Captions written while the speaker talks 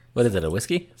What is it, a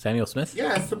whiskey? Samuel Smith?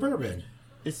 Yeah, it's the bourbon.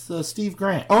 It's Steve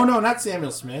Grant. Oh, no, not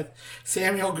Samuel Smith.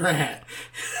 Samuel Grant.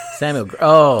 Samuel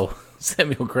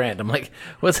Grant. I'm like,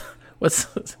 what's...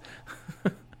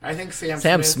 I think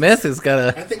Sam Smith has got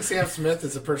a... I think Sam Smith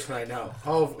is a person I know.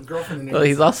 Oh, girlfriend. Well,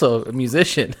 he's also a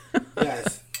musician.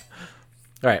 Yes.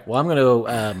 All right, well, I'm going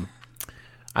to...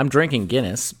 I'm drinking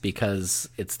Guinness because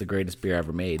it's the greatest beer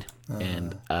ever made,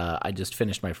 and I just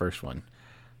finished my first one.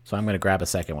 So I'm going to grab a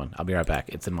second one. I'll be right back.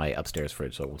 It's in my upstairs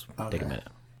fridge, so we'll take a minute.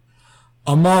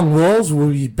 Among Wolves will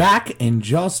be back in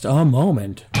just a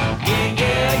moment. Yeah,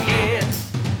 yeah, yeah.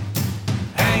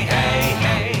 Hey, hey,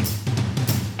 hey.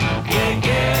 Yeah,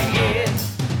 yeah, yeah.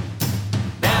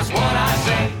 That's what I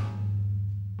say.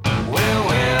 Well,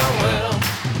 well, well.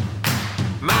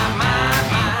 My, my,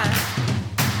 my.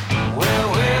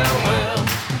 Well, well, well.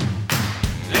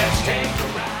 Let's take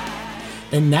a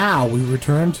ride. And now we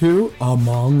return to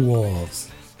Among Wolves.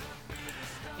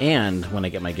 And when I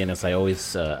get my Guinness, I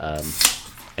always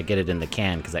I get it in the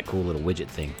can because that cool little widget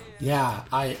thing. Yeah,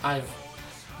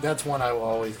 that's one I will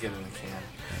always get in the can.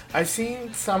 I've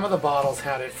seen some of the bottles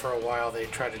had it for a while. They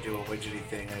tried to do a widgety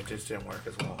thing, and it just didn't work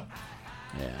as well.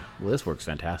 Yeah, well, this works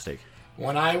fantastic.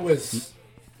 When I was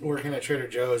working at Trader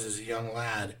Joe's as a young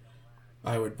lad,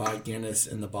 I would buy Guinness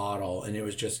in the bottle, and it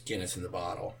was just Guinness in the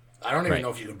bottle. I don't even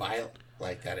know if you can buy it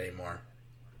like that anymore.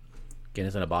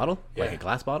 Guinness in a bottle? Yeah. Like a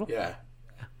glass bottle? Yeah.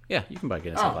 Yeah, you can buy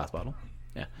Guinness in a glass bottle.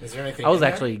 Yeah. Is there anything? I was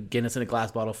actually Guinness in a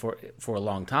glass bottle for a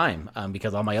long time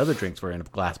because all my other drinks were in a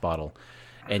glass bottle,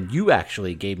 and you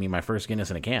actually gave me my first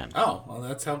Guinness in a can. Oh, well,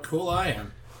 that's how cool I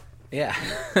am. Yeah,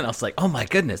 and I was like, oh my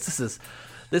goodness,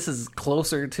 this is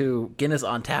closer to Guinness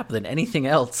on tap than anything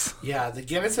else. Yeah, the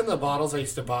Guinness in the bottles I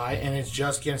used to buy, and it's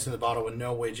just Guinness in the bottle with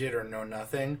no widget or no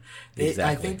nothing. Exactly.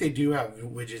 I think they do have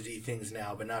widgety things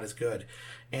now, but not as good.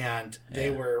 And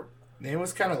it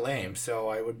was kind of lame, so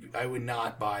I would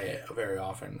not buy it very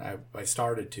often. I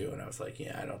started to, and I was like,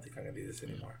 yeah, I don't think I'm going to do this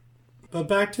anymore. But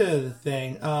back to the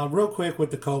thing, real quick with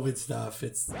the COVID stuff.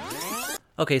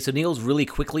 Okay, so Neil's really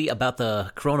quickly about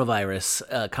the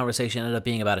coronavirus conversation ended up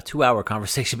being about a 2-hour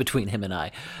conversation between him and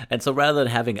I. And so rather than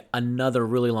having another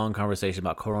really long conversation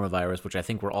about coronavirus, which I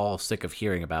think we're all sick of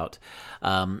hearing about,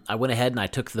 I went ahead and I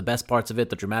took the best parts of it,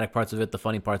 the dramatic parts of it, the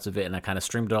funny parts of it, and I kind of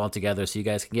streamed it all together so you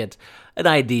guys can get an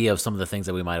idea of some of the things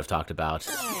that we might have talked about.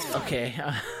 Okay,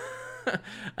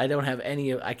 I don't have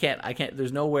any. I can't.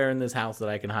 There's nowhere in this house that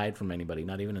I can hide from anybody.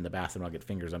 Not even in the bathroom. I'll get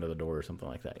fingers under the door or something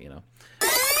like that. You know.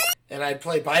 And I'd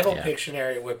play Bible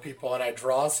Pictionary with people, and I'd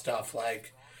draw stuff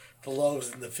like the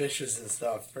loaves and the fishes and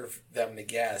stuff for them to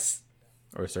guess.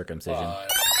 Or circumcision.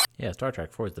 Yeah, Star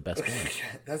Trek 4 is the best one.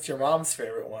 That's your mom's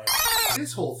favorite one.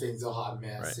 This whole thing's a hot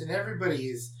mess, right. And everybody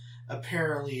is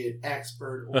apparently an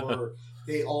expert, or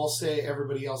they all say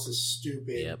everybody else is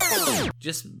stupid. Yep.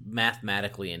 Just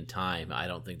mathematically in time, I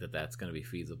don't think that that's going to be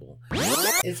feasible.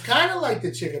 It's kind of like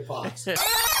the chickenpox.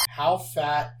 How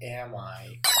fat am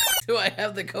I? Do I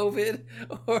have the COVID,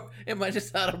 or am I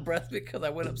just out of breath because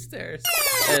I went upstairs?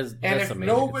 And if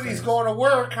nobody's going to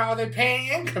work, how are they paying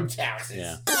income taxes?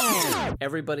 Yeah.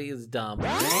 Everybody is dumb.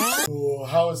 Ooh,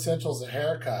 how essential is a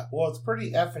haircut? Well, it's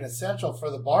pretty effing essential for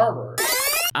the barber.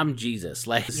 I'm Jesus.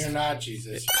 Like, you're not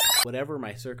Jesus. Whatever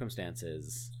my circumstance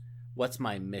is, what's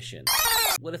my mission?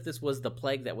 What if this was the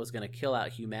plague that was going to kill out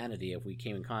humanity if we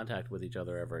came in contact with each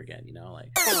other ever again? You know,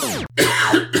 like.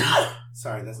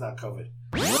 Sorry, that's not COVID.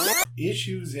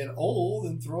 Issues in old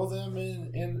and throw them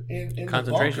in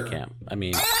concentration the camp. I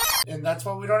mean, and that's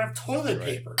why we don't have toilet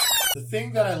paper. The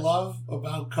thing that I love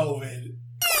about COVID,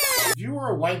 if you were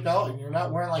a white belt and you're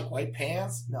not wearing like white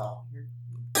pants, no.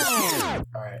 All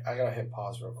right, I gotta hit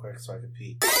pause real quick so I can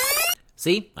pee.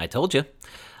 See, I told you.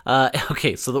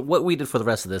 Okay, so what we did for the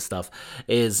rest of this stuff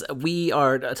is we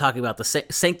are talking about the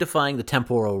sanctifying the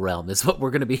temporal realm is what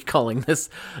we're going to be calling this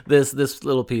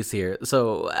little piece here.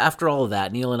 So after all of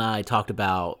that, Neil and I talked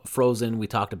about Frozen. We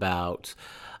talked about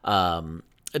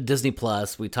Disney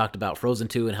Plus. We talked about Frozen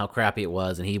 2 and how crappy it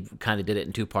was, and he kind of did it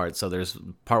in 2 parts. So there's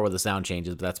part where the sound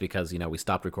changes, but that's because, we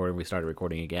stopped recording, we started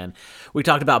recording again. We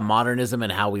talked about modernism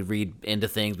and how we read into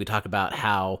things. We talked about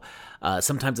how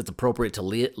sometimes it's appropriate to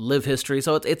live history.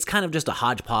 So it's kind of just a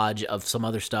hodgepodge of some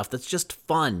other stuff that's just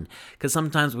fun, because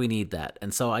sometimes we need that.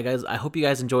 And so I hope you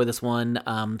guys enjoy this one.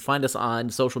 Find us on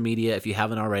social media if you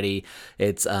haven't already.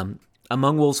 It's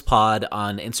Among Wolves Pod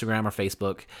on Instagram or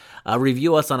Facebook.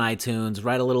 Review us on iTunes.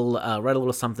 Write a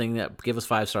little something. Give us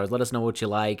 5 stars. Let us know what you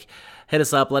like. Hit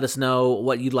us up. Let us know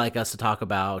what you'd like us to talk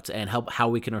about and how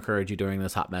we can encourage you during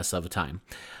this hot mess of a time.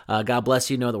 God bless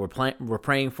you. Know that we're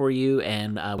praying for you,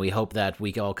 and we hope that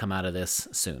we all come out of this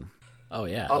soon. Oh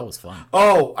yeah, that was fun.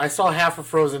 Oh, I saw half of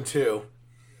Frozen 2.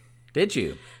 Did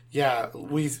you? Yeah,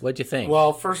 What'd you think?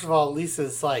 Well, first of all,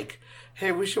 Lisa's like,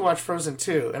 "Hey, we should watch Frozen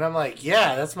 2." And I'm like,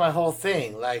 "Yeah, that's my whole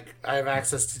thing. Like, I have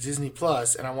access to Disney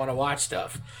Plus, and I want to watch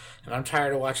stuff, and I'm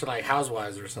tired of watching like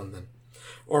Housewives or something,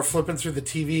 or flipping through the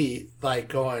TV, like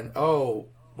going, oh,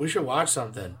 we should watch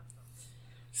something."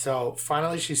 So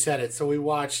finally, she said it. So we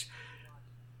watched.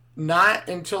 Not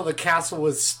until the castle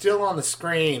was still on the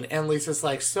screen, and Lisa's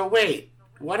like, "So wait,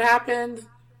 what happened?"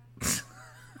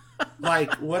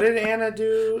 Like, what did Anna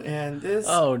do? And this,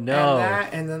 Oh, no. and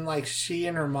that, and then like she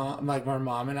and her mom, like my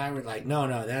mom and I were like, "No,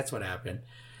 that's what happened.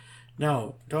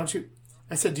 No, don't you?"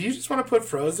 I said, "Do you just want to put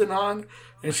Frozen on?"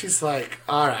 And she's like,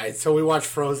 "All right." So we watched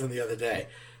Frozen the other day,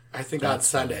 I think on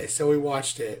Sunday. So we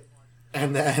watched it,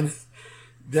 and then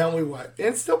we watched.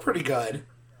 It's still pretty good.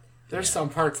 There's some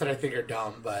parts that I think are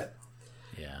dumb, but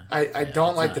Yeah. I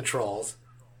don't like the trolls.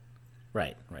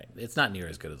 Right. It's not near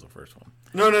as good as the first one.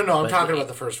 No. I'm talking about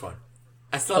the first one.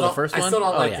 I still don't. The first one? I still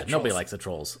don't like the trolls. Nobody likes the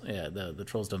trolls. Yeah, the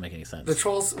trolls don't make any sense. The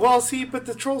trolls. Well, see, but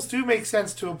the trolls do make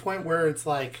sense to a point where it's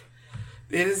like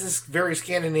it is this very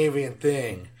Scandinavian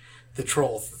thing. The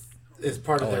trolls is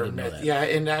part of I their didn't know myth. that. Yeah,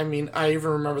 and I mean, I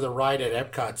even remember the ride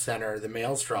at Epcot Center, the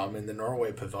Maelstrom in the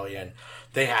Norway Pavilion.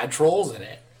 They had trolls in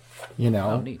it. You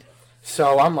know, Oh, neat.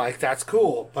 So I'm like, that's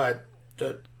cool, but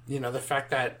the fact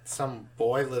that some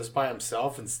boy lives by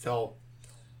himself and still,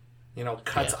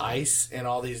 cuts Yeah. ice, and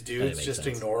all these dudes makes just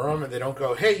sense. ignore him, and they don't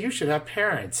go, "Hey, you should have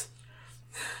parents."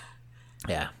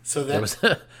 Yeah. So there was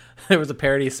there was a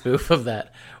parody spoof of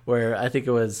that where I think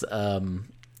it was How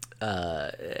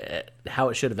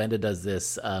It Should Have Ended does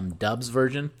this Dubs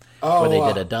version where they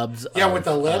did a Dubs. with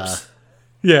the lips.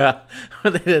 Yeah,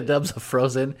 they did dubs of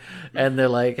Frozen, and they're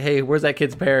like, "Hey, where's that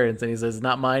kid's parents?" And he says,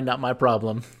 "Not mine, not my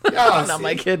problem. Yeah, not see?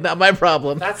 my kid, not my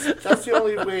problem." That's the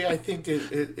only way I think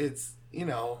it's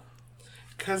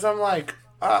because I'm like,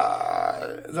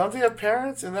 don't they have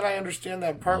parents? And then I understand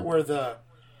that part where the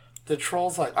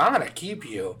troll's like, "I'm gonna keep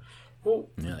you." Well,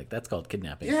 Yeah, like that's called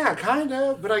kidnapping. yeah, kind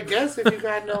of, but I guess if you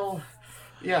got no,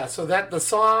 yeah. So the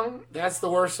song, that's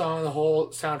the worst song of the whole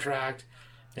soundtrack,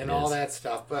 and all is. that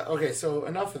stuff. But okay, so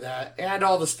enough of that, and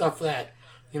all the stuff that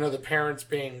the parents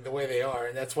being the way they are,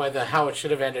 and that's why the How It Should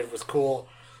Have Ended was cool,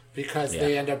 because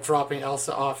they end up dropping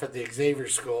Elsa off at the Xavier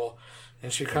School,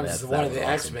 and she comes as that one of was the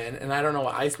awesome. X-Men, and I don't know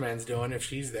what Iceman's doing if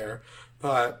she's there,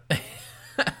 but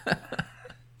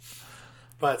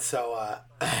but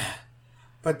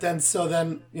then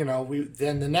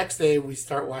the next day we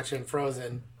start watching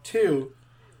Frozen 2,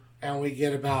 and we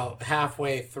get about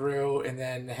halfway through, and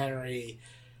then Henry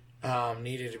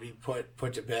needed to be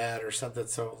put to bed or something,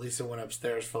 so Lisa went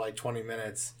upstairs for like 20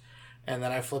 minutes, and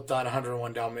then I flipped on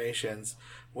 101 Dalmatians,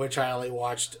 which I only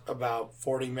watched about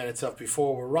 40 minutes of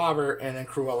before with Robert, and then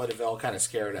Cruella de Vil kind of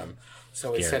scared him,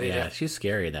 so he said Yeah, she's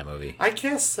scary in that movie. I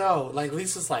guess so. Like,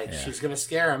 Lisa's like, she's gonna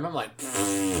scare him. I'm like,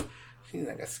 she's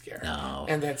not gonna scare him. No.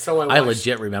 And then so I watched,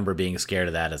 legit remember being scared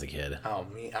of that as a kid. Oh,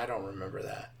 me? I don't remember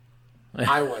that.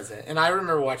 I wasn't. And I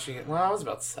remember watching it, well, I was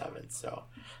about 7, so.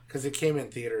 Because it came in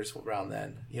theaters around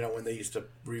then, when they used to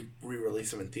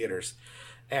re-release them in theaters.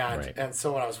 And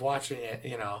so when I was watching it,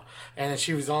 and then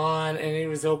she was on, and he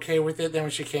was okay with it. Then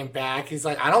when she came back, he's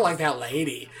like, "I don't like that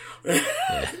lady." And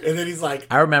then he's like,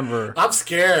 I remember. "I'm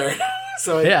scared."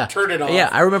 So I turned it off. Yeah,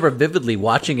 I remember vividly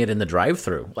watching it in the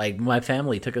drive-thru. Like, my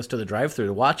family took us to the drive-thru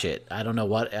to watch it. I don't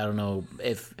know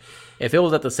if it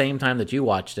was at the same time that you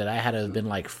watched it. I had to have been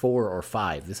like 4 or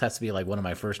 5. This has to be like one of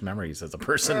my first memories as a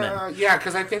person. Then. Yeah,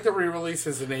 because I think the re-release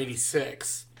is in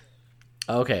 '86.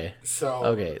 Okay. So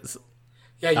Okay.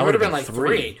 yeah, you would have been like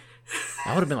 3.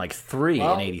 I would have been like 3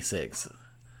 in '86.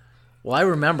 Well, I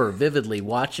remember vividly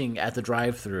watching at the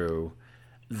drive-thru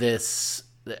this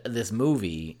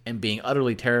movie and being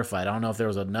utterly terrified. I don't know if there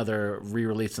was another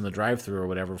re-release in the drive-thru or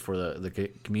whatever for the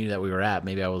community that we were at.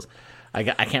 Maybe I was. I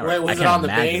can't. Wait, was I it can't on the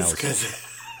imagine base? I was- 'Cause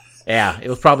Yeah, it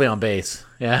was probably on base.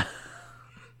 Yeah.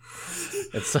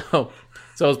 And so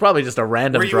it was probably just a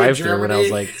random Were you in drive-thru when I was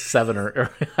Germany? like 7 or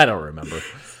I don't remember.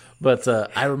 But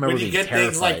I remember when you being get terrified.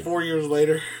 things like 4 years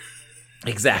later.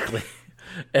 Exactly.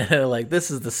 And like, this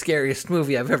is the scariest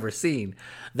movie I've ever seen.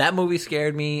 That movie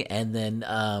scared me, and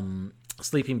then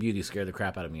Sleeping Beauty scared the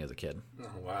crap out of me as a kid.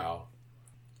 Oh,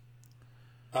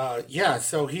 wow. Yeah,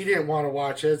 so he didn't want to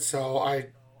watch it, so I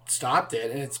stopped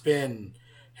it, and it's been,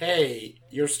 hey,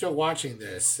 you're still watching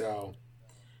this, so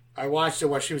I watched it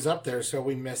while she was up there, so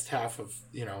we missed half of,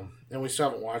 and we still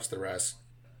haven't watched the rest.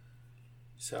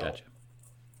 So, Gotcha.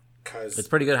 Cause, It's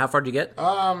pretty good. How far did you get?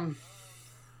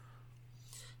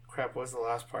 crap, what was the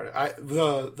last part?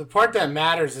 The part that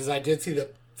matters is I did see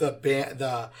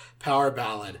the power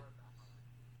ballad.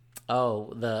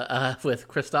 Oh, the with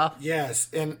Christoph. Yes,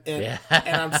 and Yeah.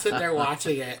 and I'm sitting there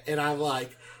watching it, and I'm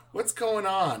like, "What's going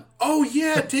on?" Oh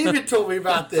yeah, David told me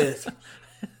about this.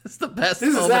 It's the best. This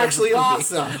is moment of the actually movie.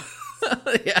 awesome.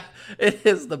 Yeah, it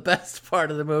is the best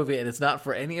part of the movie, and it's not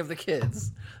for any of the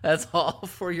kids. That's all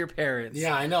for your parents.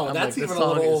 Yeah, I know. I'm That's like, even this a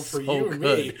little song old is for so you and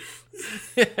good. me.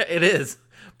 It is,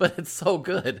 but it's so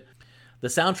good. The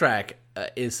soundtrack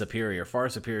is superior, far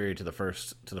superior to the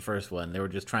first one. They were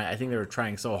just trying. I think they were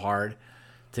trying so hard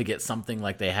to get something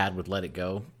like they had with "Let It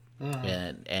Go,"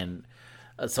 and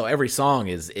so every song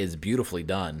is beautifully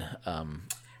done.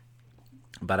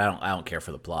 But I don't care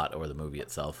for the plot or the movie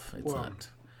itself. It's not.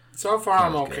 So far,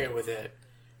 I'm as okay good. with it.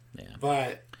 Yeah.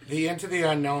 But the Into the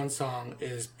Unknown song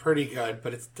is pretty good,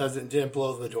 but it didn't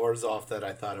blow the doors off that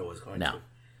I thought it was going to.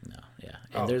 No, yeah.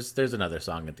 And there's another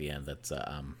song at the end that's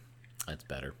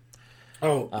better.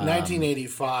 Oh,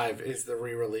 1985 is the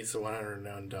re-release of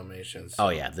 101 Dalmatians. Oh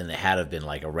yeah, then it had to have been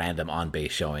like a random on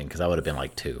base showing because I would have been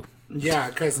like 2. Yeah,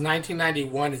 because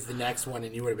 1991 is the next one,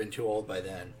 and you would have been too old by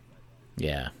then.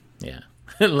 Yeah.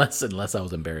 unless I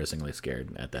was embarrassingly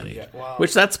scared at that age, Yeah, well-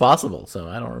 which that's possible. So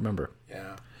I don't remember.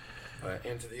 Yeah. But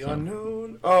Into the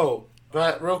Unknown. Oh,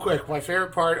 but real quick, my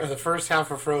favorite part of the first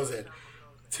half of Frozen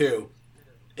 2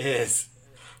 is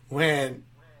when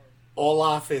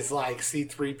Olaf is like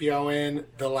C-3PO in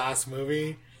the last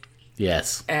movie,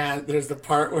 Yes. and there's the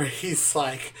part where he's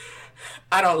like,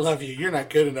 "I don't love you. You're not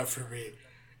good enough for me.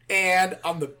 And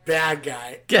I'm the bad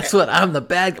guy." Guess what? I'm the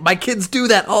bad. My kids do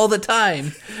that all the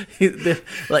time.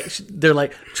 They're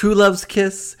like true love's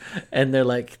kiss, and they're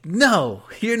like, "No,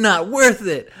 you're not worth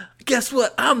it." Guess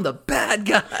what? I'm the bad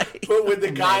guy. But when the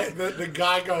guy, the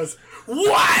guy goes,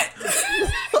 "What?"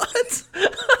 What?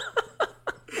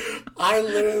 I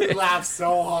literally laughed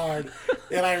so hard,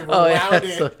 and I Oh, yeah, rewound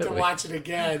it to absolutely. watch it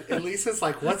again. And Lisa's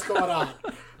like, "What's going on?"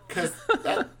 Because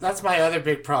that's my other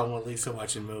big problem with Lisa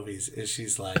watching movies is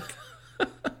she's like,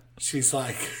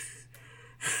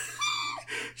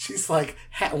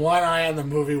 one eye on the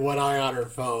movie, one eye on her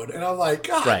phone, and I'm like,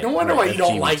 God, Right, no wonder why right, you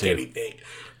don't that's like Gina, too. anything.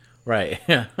 Right.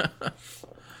 Yeah.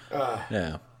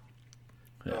 Yeah.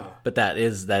 But that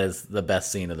is the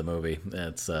best scene of the movie.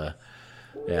 It's yeah.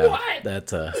 What?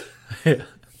 That's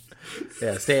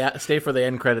yeah. Stay for the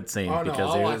end credit scene Oh, no, because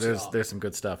I'll watch it all. there's some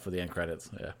good stuff for the end credits.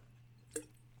 Yeah.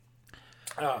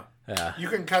 Yeah. You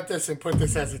can cut this and put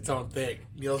this as its own thing.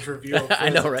 Neil's review of I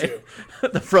know, Frozen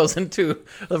right? 2.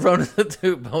 The Frozen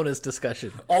 2 bonus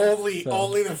discussion. Only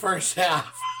the first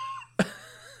half.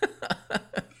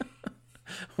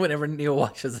 Whenever Neil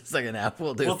watches the second half,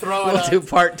 we'll do throw it do on-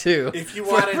 part 2. If you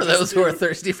want for those who are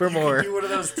thirsty for you more. can do one of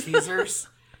those teasers.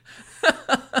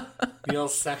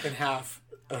 Neil's second half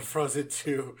of Frozen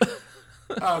 2.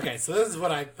 Okay, so this is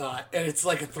what I thought, and it's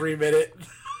like a 3-minute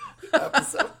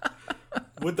episode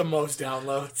with the most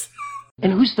downloads.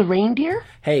 And who's the reindeer?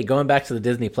 Hey, going back to the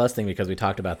Disney Plus thing because we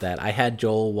talked about that, I had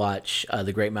Joel watch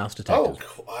The Great Mouse Detective.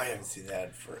 Oh, cool. I haven't seen that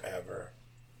in forever.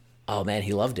 Oh man,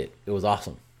 he loved it. It was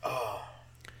awesome.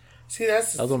 See, that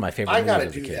was one of my favorite I gotta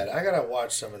movies as a do kid. that. I gotta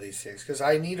watch some of these things because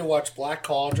I need to watch Black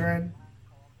Cauldron.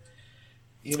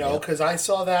 You know, because I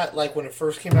saw that like when it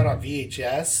first came out on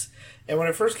VHS, and when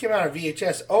it first came out on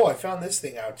VHS, I found this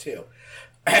thing out too.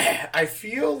 I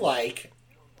feel like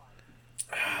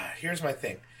here's my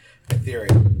thing, my theory.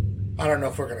 I don't know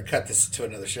if we're gonna cut this to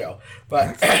another show,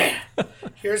 but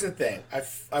here's the thing.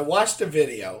 I watched a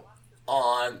video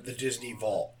on the Disney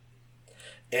Vault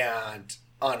and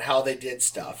on how they did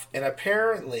stuff. And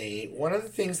apparently, one of the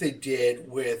things they did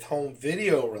with home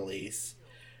video release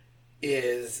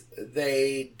is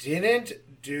they didn't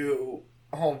do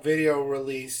home video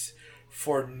release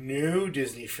for new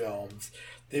Disney films.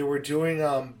 They were doing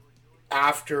them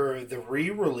after the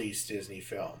re-release Disney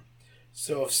film.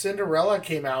 So if Cinderella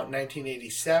came out in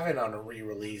 1987 on a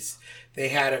re-release, they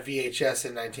had a VHS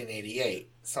in 1988,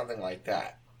 something like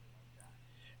that.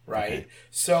 Right? Okay.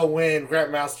 So when Great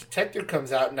Mouse Detective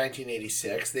comes out in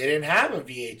 1986, they didn't have a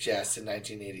VHS in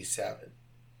 1987.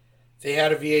 They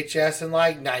had a VHS in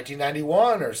like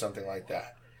 1991 or something like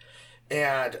that.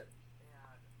 And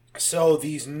so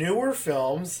these newer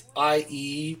films,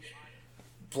 i.e.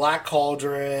 Black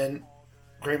Cauldron,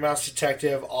 Great Mouse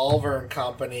Detective, Oliver and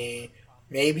Company,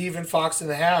 maybe even Fox and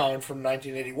the Hound from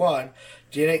 1981,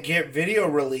 didn't get video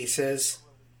releases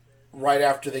right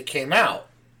after they came out.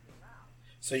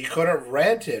 So you couldn't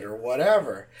rent it or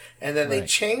whatever. And then they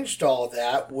changed all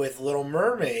that with Little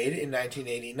Mermaid in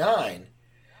 1989.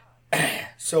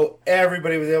 So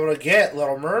everybody was able to get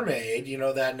Little Mermaid,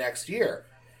 that next year.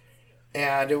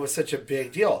 And it was such a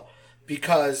big deal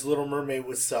because Little Mermaid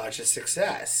was such a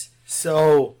success.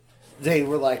 So they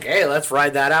were like, hey, let's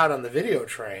ride that out on the video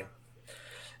train.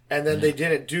 And then they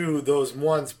didn't do those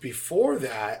ones before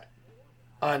that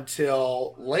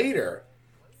until later.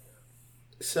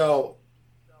 So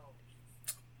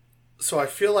I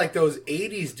feel like those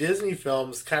 80s Disney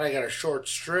films kind of got a short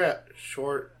straw.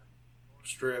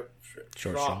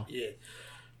 Yeah.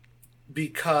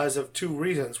 Because of two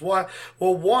reasons. One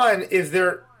is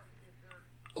they're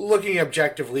looking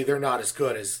objectively, they're not as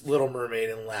good as Little Mermaid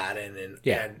and Aladdin and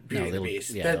Beauty and the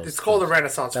Beast. It's called the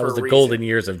Renaissance for a reason. That was the golden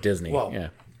years of Disney. Well, yeah.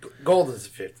 Golden's the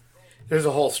 50. There's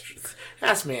a whole...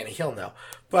 Ask Manny, he'll know.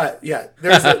 But, yeah,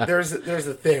 there's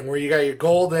a thing where you got your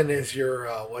golden is your...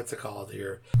 what's it called?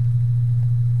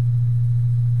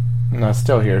 No,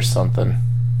 still hear something.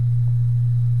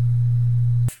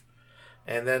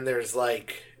 And then there's,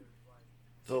 like,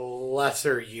 the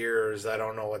lesser years. I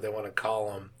don't know what they want to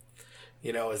call them.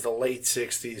 Is the late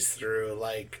 60s through,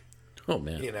 like... Oh,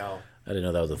 man. I didn't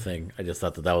know that was a thing. I just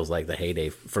thought that was, like, the heyday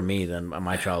for me, then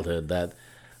my childhood, that...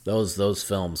 Those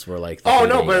films were like... but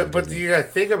you got to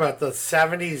think about the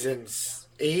 70s and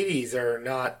 80s are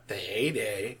not the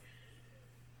heyday.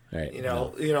 Right.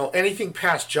 Anything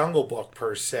past Jungle Book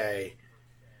per se,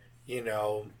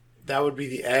 that would be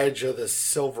the edge of the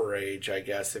Silver Age, I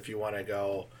guess, if you want to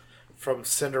go from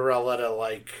Cinderella to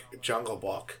like Jungle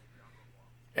Book.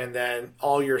 And then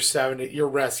all your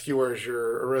rescuers,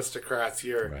 your aristocrats,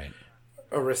 your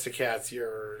Aristocats,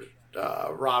 your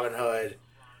Robin Hood,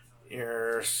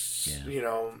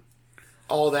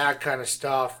 all that kind of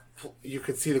stuff. You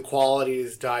could see the quality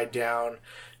has died down,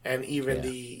 and even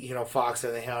the Fox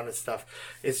and the Hound and stuff.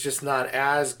 It's just not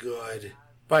as good.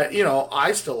 But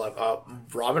I still love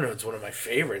Robin Hood's one of my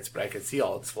favorites, but I can see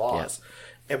all its flaws.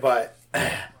 Yeah. But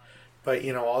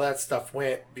all that stuff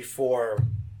went before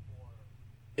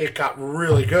it got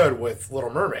really good with Little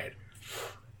Mermaid.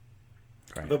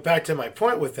 Right. But back to my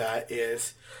point with that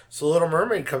is, so Little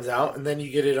Mermaid comes out, and then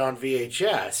you get it on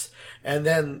VHS. And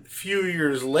then a few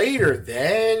years later,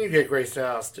 then you get Grace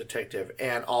House Detective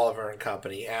and Oliver and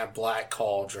Company and Black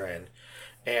Cauldron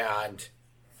and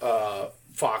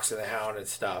Fox and the Hound and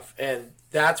stuff. And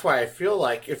that's why I feel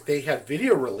like if they had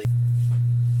video release...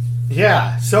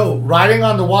 Yeah, so riding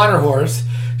on the water horse,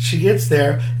 she gets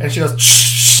there, and she goes...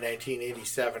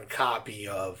 1987 copy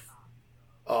of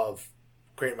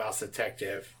Great Mouse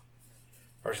Detective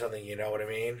or something, you know what I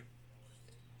mean?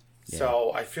 Yeah.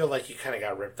 So I feel like you kind of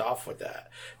got ripped off with that.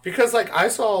 Because, like, I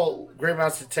saw Great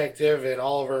Mouse Detective and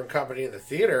Oliver and Company in the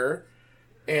theater,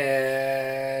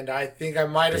 and I think I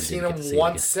might have seen them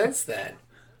once since then.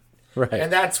 Right.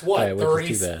 And that's what,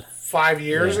 35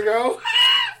 years ago?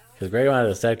 Because Great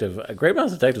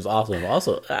Mouse Detective is awesome.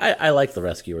 Also, I like The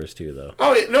Rescuers too, though.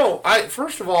 Oh, no.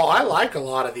 First of all, I like a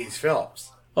lot of these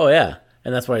films. Oh, yeah.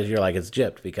 And that's why you're like, it's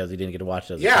gypped, because you didn't get to watch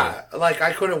it as a kid. Like,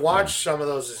 I couldn't watch some of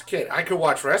those as a kid. I could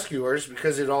watch Rescuers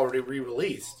because it already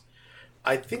re-released.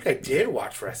 I think I did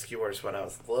watch Rescuers when I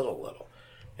was little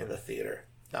in the theater.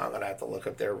 Now I'm going to have to look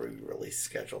up their re-release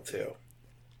schedule, too.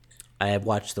 I have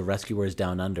watched The Rescuers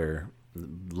Down Under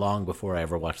long before I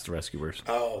ever watched The Rescuers.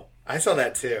 Oh, I saw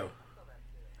that, too.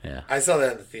 Yeah. I saw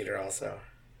that in the theater, also.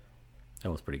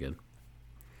 That was pretty good.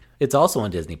 It's also on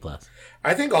Disney Plus.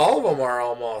 I think all of them are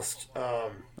almost.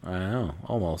 I know,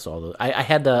 almost all of them. I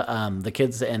had the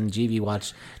kids and GV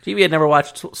watch. GV had never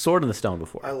watched Sword in the Stone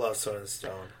before. I love Sword in the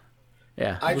Stone.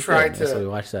 Yeah, I tried to. So we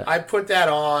watched that. I put that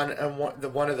on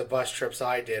one of the bus trips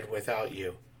I did without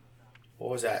you.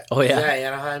 What was that? Oh, yeah. Was that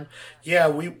Anaheim? Yeah,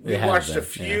 we watched a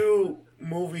few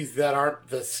movies that aren't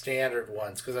the standard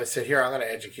ones because I said, here, I'm going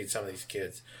to educate some of these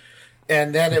kids.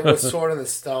 And then it was Sword in the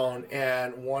Stone,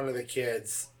 and one of the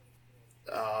kids,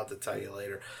 I'll have to tell you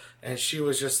later, and she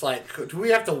was just like, do we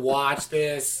have to watch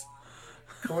this?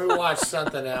 Can we watch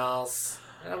something else?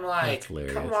 And I'm like,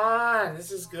 come on,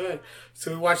 this is good.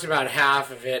 So we watched about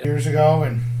half of it years ago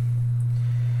and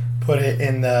put it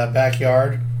in the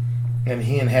backyard, and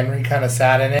he and Henry kind of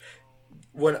sat in it.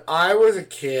 When I was a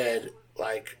kid,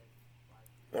 like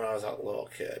when I was a little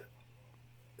kid,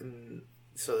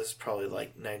 so this is probably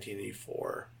like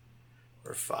 1984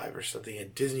 or 5 or something,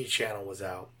 and Disney Channel was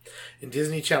out. And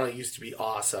Disney Channel used to be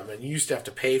awesome, and you used to have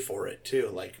to pay for it too,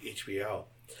 like HBO.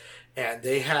 And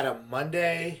they had a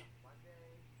Monday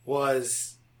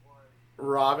was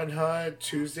Robin Hood,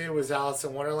 Tuesday was Alice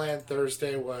in Wonderland,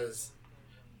 Thursday was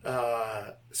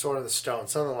Sword in the Stone,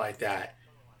 something like that.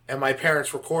 And my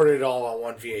parents recorded it all on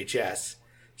one VHS,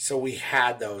 so we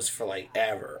had those for like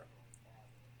ever.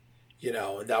 You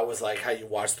know, and that was like how you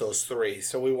watch those three.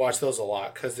 So we watched those a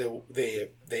lot because they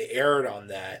aired on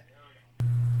that.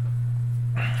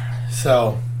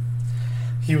 So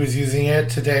he was using it.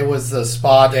 Today was the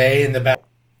spa day in the back.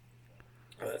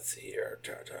 Let's see here.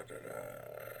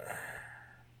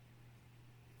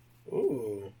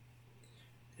 Ooh.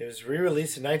 It was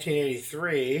re-released in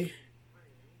 1983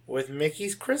 with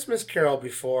Mickey's Christmas Carol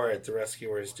before it, the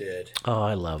Rescuers did. Oh,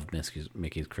 I love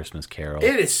Mickey's Christmas Carol.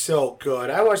 It is so good.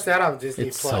 I watched that on Disney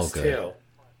It's Plus, so good. too.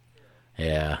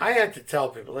 Yeah. I have to tell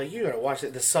people, like, you gotta watch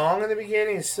it. The song in the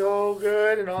beginning is so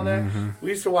good and all that. We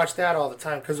used to watch that all the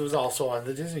time because it was also on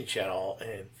the Disney Channel.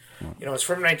 And, you know, it's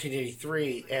from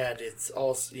 1983, and it's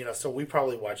also, you know, so we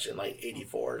probably watched it in, like,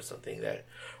 84 or something.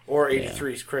 Or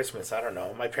 83's Christmas. I don't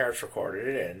know. My parents recorded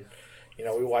it, and, you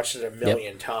know, we watched it a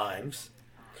million times.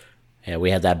 Yeah,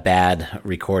 we had that bad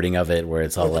recording of it where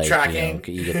it's all With the like, tracking.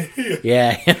 you know,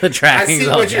 the I tracking. see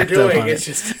what you're doing. It's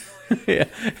just... Yeah.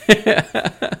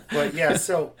 But yeah,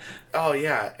 so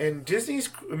and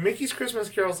Mickey's Christmas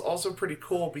Carol is also pretty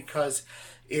cool because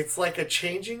it's like a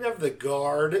changing of the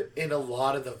guard in a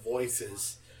lot of the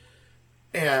voices.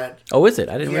 And Oh, is it?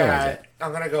 I didn't realize it.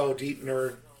 I'm gonna go deep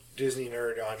Disney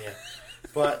nerd on you.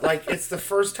 But like it's the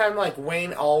first time like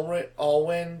Wayne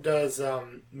Allwyn does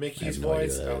Mickey's no idea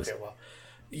voice. who that is. Okay, well.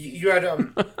 You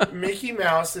had Mickey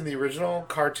Mouse in the original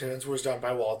cartoons was done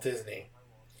by Walt Disney.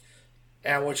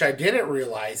 And which I didn't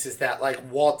realize is that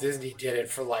like Walt Disney did it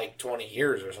for like 20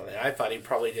 years or something. I thought he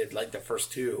probably did like the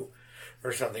first two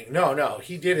or something. No,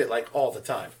 he did it like all the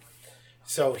time.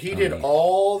 So he did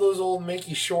all those old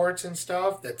Mickey shorts and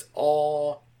stuff. That's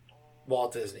all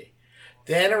Walt Disney.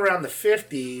 Then around the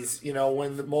 50s, you know,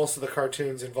 when most of the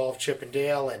cartoons involve Chip and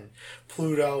Dale and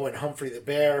Pluto and Humphrey the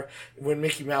Bear, when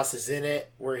Mickey Mouse is in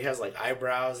it, where he has like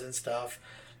eyebrows and stuff.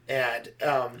 And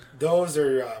those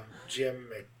are Jim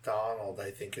McDonald, I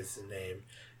think is the name.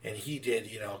 And he did,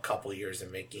 you know, a couple years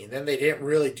of Mickey. And then they didn't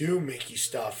really do Mickey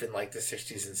stuff in like the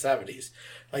 60s and 70s.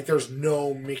 Like there's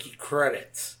no Mickey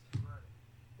credits.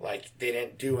 Like they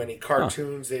didn't do any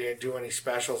cartoons, they didn't do any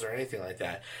specials or anything like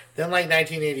that. Then like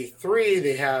 1983,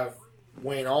 they have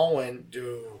Wayne Allwyn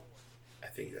do, I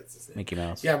think that's his name. Mickey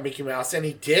Mouse. Yeah, Mickey Mouse. And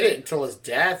he did it until his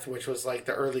death, which was like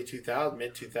the early 2000s,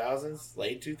 mid-2000s,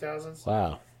 late 2000s.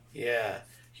 Wow. Yeah,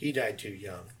 he died too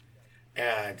young.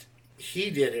 And he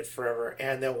did it forever.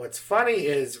 And then what's funny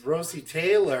is Rosie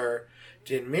Taylor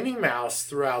did Minnie Mouse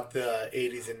throughout the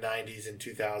 80s and 90s and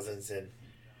 2000s and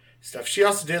stuff. She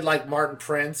also did like Martin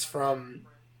Prince from...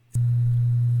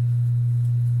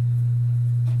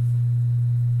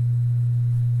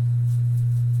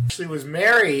 Actually was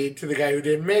married to the guy who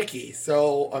did Mickey.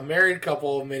 So a married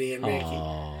couple, Minnie and Mickey.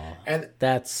 Aww. And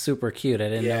That's super cute. I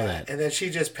didn't know that. and then she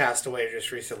just passed away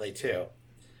just recently too.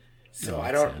 So Oh,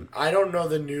 I that's don't sad. I don't know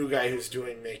the new guy who's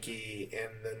doing Mickey and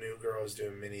the new girl who's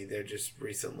doing Minnie. They're just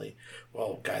recently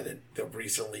they're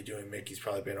recently doing Mickey's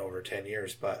probably been over 10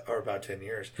 years, or about 10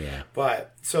 years. Yeah.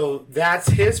 But so that's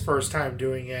his first time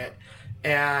doing it,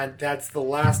 and that's the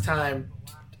last time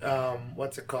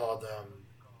what's it called?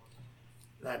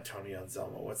 Not Tony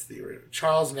Anselmo, what's the original?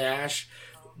 Charles Nash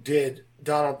did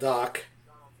Donald Duck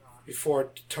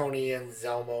before Tony and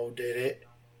Zelmo did it.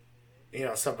 You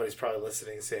know, somebody's probably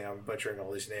listening saying I'm butchering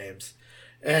all these names.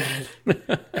 And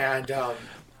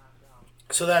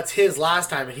so that's his last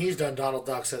time, and he's done Donald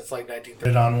Duck since like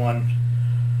 1930. On one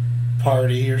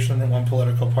party or something, one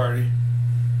political party.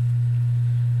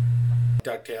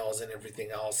 DuckTales and everything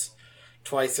else.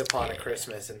 Twice Upon a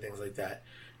Christmas and things like that.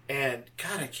 And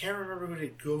God, I can't remember who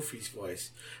did Goofy's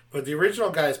voice, but the original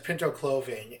guy is Pinto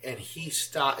Clothing, and he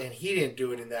stopped, and he didn't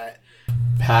do it in that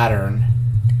pattern.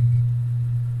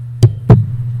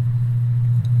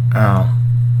 Oh.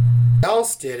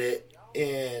 Else did it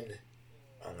in,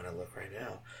 I'm gonna look right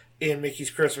now, in Mickey's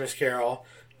Christmas Carol,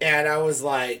 and I was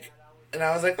like,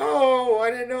 oh,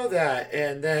 I didn't know that.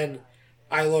 And then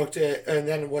I looked at, and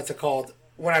then what's it called?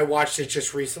 When I watched it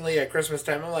just recently at Christmas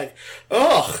time, I'm like,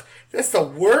 ugh, that's the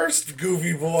worst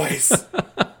Goofy voice.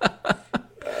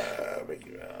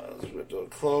 Mickey Mouse, Pinto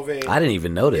Clothing. I didn't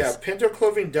even notice. Yeah, Pinto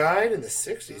Clothing died in the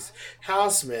 60s. Hal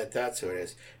Smith, that's who it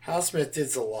is. Hal Smith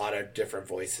did a lot of different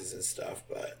voices and stuff,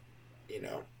 but, you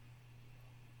know,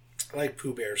 like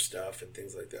Pooh Bear stuff and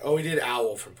things like that. Oh, he did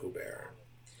Owl from Pooh Bear.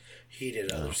 He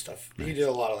did other stuff. Nice. He did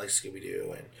a lot of like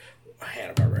Scooby-Doo and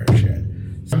Hanna-Barbera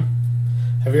shit. So,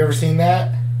 have you ever seen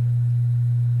that?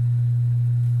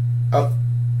 Oh.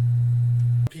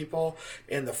 People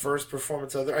in the first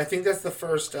performance of I think that's the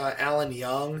first Alan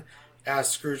Young as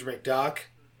Scrooge McDuck.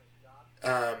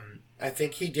 I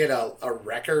think he did a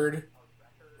record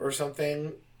or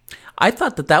something. I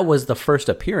thought that was the first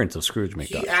appearance of Scrooge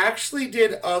McDuck. He actually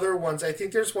did other ones. I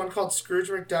think there's one called Scrooge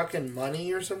McDuck and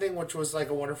Money or something, which was like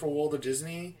a Wonderful World of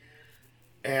Disney.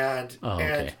 And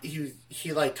and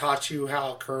he like taught you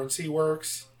how currency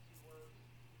works.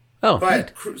 Oh,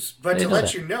 but neat. to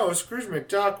let you know, Scrooge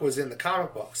McDuck was in the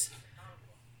comic books.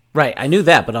 Right, I knew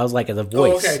that, but I was like, as a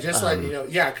voice. Oh, okay, just like,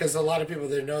 yeah, because a lot of people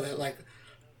didn't know that, like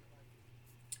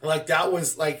that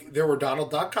was, like, there were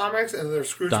Donald Duck comics, and there were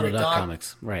Scrooge Donald McDuck Duck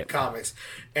comics, right. comics,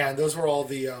 and those were all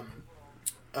the,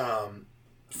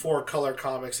 4-color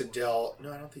comics that Dell,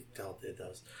 no, I don't think Dell did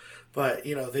those, but,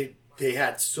 they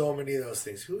had so many of those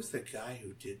things. Who was the guy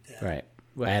who did that? Right.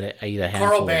 I had a handful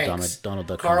Carl of Banks. Donald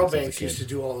Duck Carl comics as a Banks kid. used to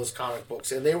do all those comic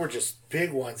books, and they were just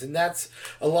big ones. And that's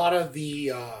a lot of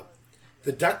the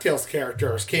DuckTales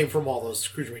characters came from all those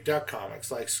Scrooge McDuck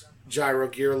comics, like Gyro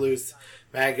Gearloose,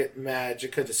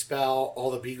 Magica Dispel,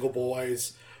 all the Beagle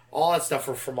Boys, all that stuff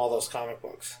were from all those comic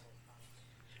books.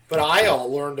 But I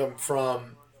all learned them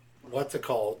from what's it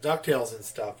called, DuckTales and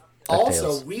stuff.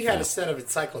 Also, we had a set of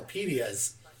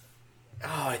encyclopedias.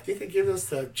 Oh, I think I gave those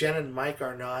to Jen and Mike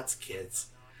Arnott's kids.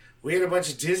 We had a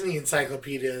bunch of Disney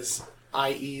encyclopedias,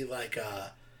 i.e., like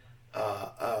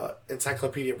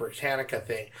Encyclopedia Britannica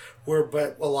thing,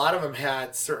 but a lot of them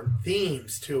had certain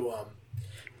themes to them.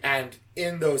 And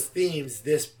in those themes,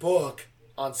 this book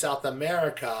on South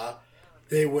America,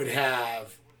 they would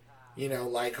have,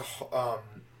 like,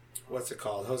 what's it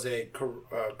called? Jose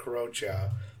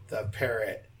Carocha, the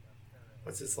parrot.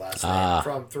 What's his last name?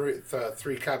 From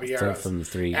Three Caballeros. From the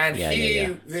Three. And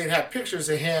yeah. they'd have pictures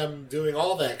of him doing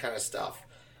all that kind of stuff.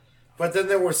 But then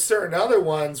there were certain other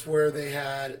ones where they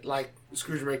had, like,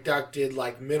 Scrooge McDuck did,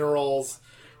 like, minerals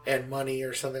and money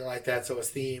or something like that, so it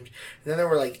was themed. And then there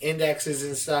were, like, indexes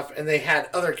and stuff, and they had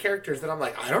other characters that I'm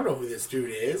like, I don't know who this dude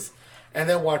is. And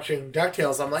then watching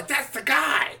DuckTales, I'm like, that's the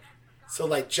guy! So,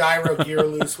 like, Gyro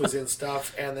Gearloose was in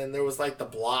stuff, and then there was, like, the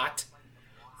Blot,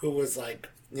 who was, like,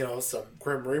 some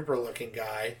Grim Reaper looking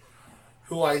guy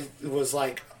who I was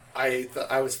like, I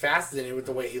was fascinated with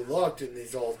the way he looked in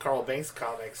these old Carl Banks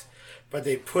comics, but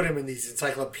they put him in these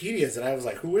encyclopedias, and I was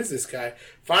like, who is this guy?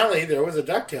 Finally, there was a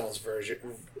DuckTales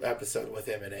episode with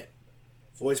him in it,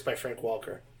 voiced by Frank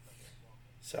Welker.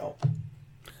 So,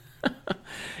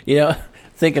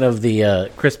 thinking of the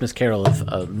Christmas Carol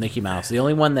of Mickey Mouse, the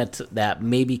only one that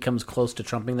maybe comes close to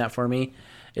trumping that for me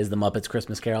is the Muppets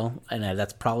Christmas Carol, and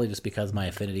that's probably just because of my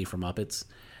affinity for Muppets.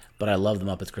 But I love the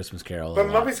Muppets Christmas Carol. But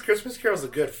Muppets Christmas Carol is a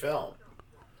good film.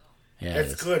 Yeah,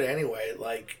 it's good anyway.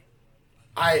 Like,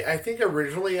 I think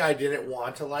originally I didn't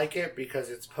want to like it because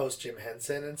it's post Jim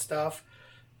Henson and stuff.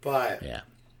 But yeah,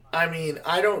 I mean,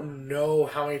 I don't know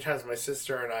how many times my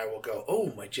sister and I will go,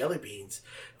 "Oh, my jelly beans,"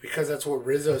 because that's what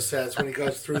Rizzo says when he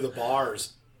goes through the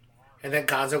bars, and then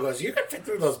Gonzo goes, "You can fit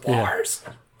through those bars,"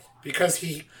 because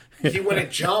he wouldn't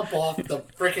jump off the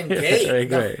freaking gate.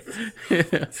 Right.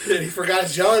 He forgot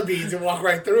his jelly beans and walked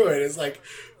right through it. It's like,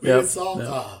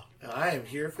 oh, I am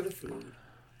here for the food.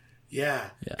 Yeah.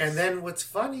 Yes. And then what's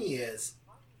funny is,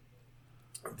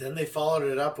 then they followed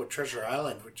it up with Treasure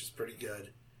Island, which is pretty good.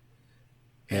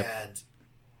 Yep.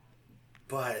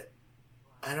 But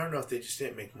I don't know if they just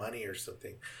didn't make money or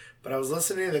something. But I was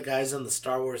listening to the guys on the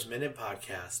Star Wars Minute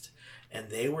podcast, and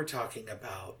they were talking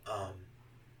about,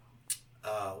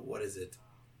 what is it?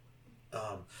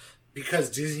 Because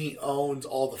Disney owns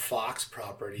all the Fox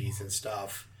properties and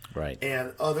stuff. Right.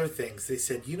 And other things. They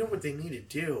said, you know what they need to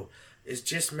do is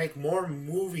just make more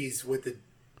movies with the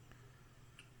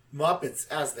Muppets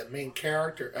as the main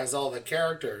character, as all the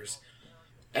characters,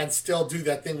 and still do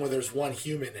that thing where there's one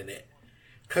human in it.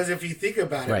 Because if you think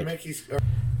about it, right. Mickey's...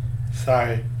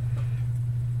 Sorry.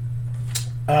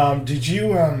 Did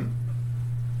you...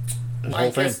 I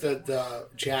guess the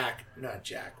Jack... Not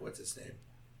Jack. What's his name?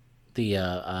 The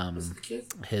kid?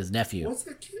 His nephew. What's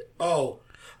the kid? Oh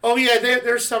yeah.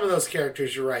 There's some of those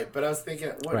characters. You're right, but I was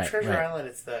thinking, Treasure Island?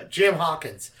 It's the Jim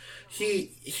Hawkins.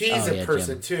 He's a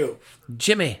person Jim. too.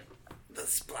 Jimmy.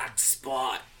 The Black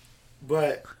Spot.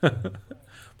 But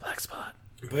Black Spot.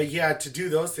 But yeah, to do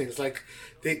those things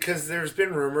because there's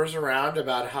been rumors around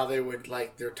about how they would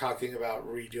they're talking about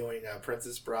redoing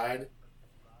Princess Bride.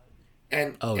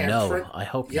 And I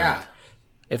hope not.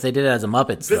 If they did it as a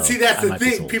Muppets, but see, that's the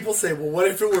thing. People say, "Well, what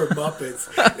if it were Muppets?"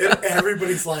 And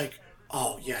everybody's like,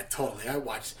 "Oh yeah, totally. I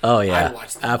watched. Oh yeah, I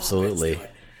watched the absolutely." Muppets do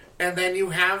it." And then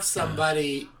you have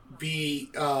somebody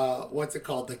be what's it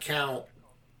called? The Count,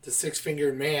 the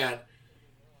Six-Fingered Man.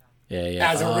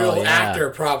 Yeah. As a real actor,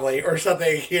 probably, or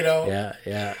something,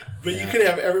 Yeah. But you could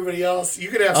have everybody else. You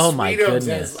could have Sweetums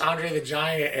as Andre the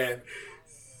Giant, and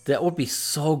that would be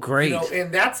so great.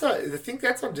 And I think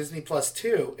that's on Disney Plus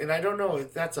too. And I don't know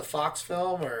if that's a Fox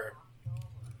film or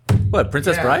what,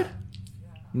 Princess Bride?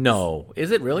 No,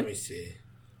 is it really? Let me see.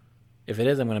 If it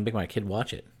is, I'm going to make my kid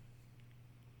watch it.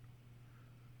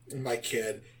 My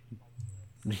kid.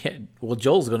 Yeah, well,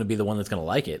 Joel's going to be the one that's going to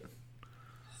like it.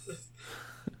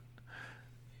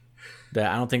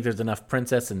 I don't think there's enough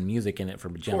princess and music in it for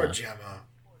Poor Gemma. Gemma.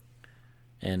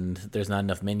 And there's not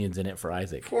enough minions in it for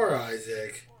Isaac. Poor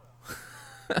Isaac.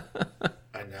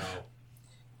 I know.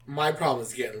 My problem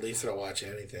is getting Lisa to watch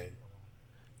anything.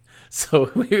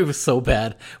 So it was so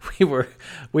bad. We were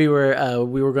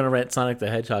going to rent Sonic the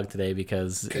Hedgehog today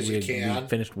because we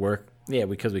finished work. Yeah,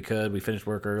 because we could. We finished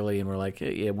work early, and we're like,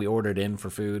 yeah, we ordered in for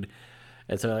food,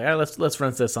 and so like, all right, let's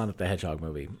rent this Sonic the Hedgehog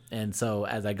movie. And so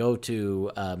as I go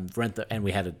to and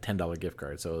we had a $10 gift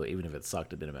card, so even if it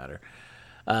sucked, it didn't matter.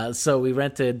 So we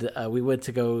rented. We went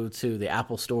to go to the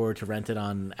Apple Store to rent it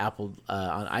on Apple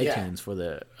on iTunes for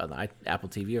the Apple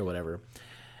TV or whatever.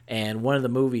 And one of the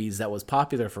movies that was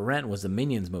popular for rent was the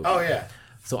Minions movie. Oh yeah.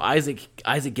 So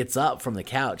Isaac gets up from the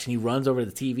couch and he runs over to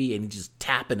the TV and he's just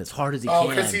tapping as hard as he can. Oh,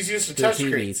 because he's used to the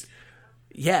touchscreens.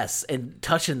 Yes, and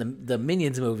touching the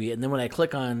Minions movie. And then when I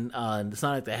click on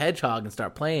Sonic the Hedgehog and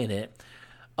start playing it,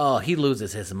 oh, he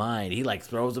loses his mind. He like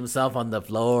throws himself on the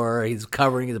floor. He's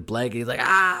covering his blanket. He's like,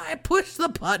 I pushed the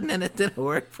button and it didn't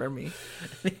work for me.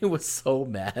 And he was so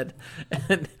mad.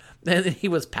 And then he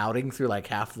was pouting through like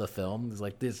half of the film. He's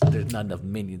like, there's not enough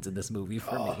minions in this movie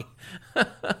for me.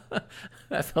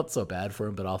 I felt so bad for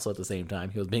him, but also at the same time,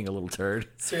 he was being a little turd.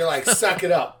 So you're like, suck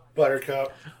it up,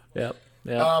 Buttercup. Yep.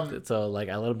 Yeah. So like,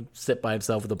 I let him sit by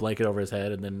himself with a blanket over his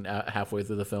head, and then halfway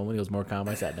through the film, when he was more calm,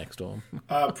 I sat next to him.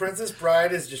 Princess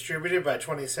Bride is distributed by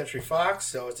 20th Century Fox,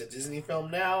 so it's a Disney film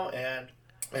now, and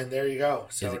there you go.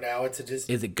 So now it's a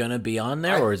Disney. Is it gonna be on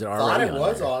there, or is it already on there? I thought it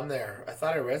was on there. I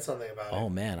thought I read something about it. Oh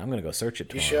man, I'm gonna go search it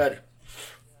tomorrow. You should.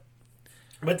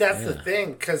 But that's the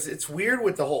thing, because it's weird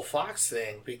with the whole Fox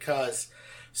thing, because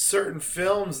certain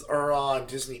films are on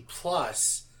Disney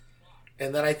Plus,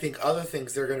 and then I think other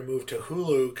things they're going to move to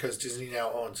Hulu because Disney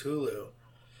now owns Hulu.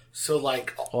 So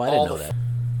like, I didn't know that.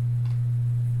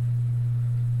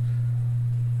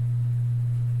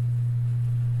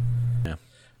 Yeah.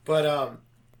 But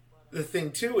the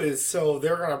thing too is, so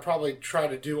they're going to probably try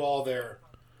to do all their.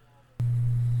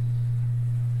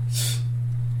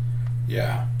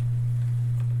 Yeah.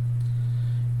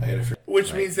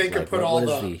 Which means they could put all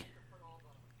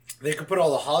they could put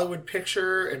all the Hollywood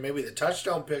picture and maybe the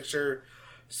Touchstone picture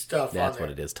stuff on there. That's what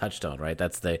it is. Touchstone, right?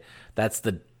 That's the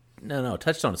no,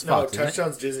 Touchstone is No, Fox.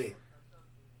 Touchstone's Disney.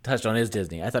 Touchstone is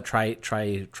Disney. I thought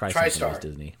TriStar was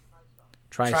Disney.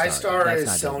 TriStar is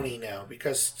Sony Disney. now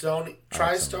because Sony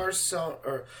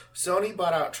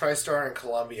bought out TriStar and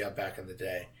Columbia back in the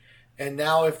day. And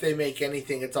now if they make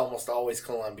anything, it's almost always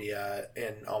Columbia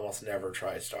and almost never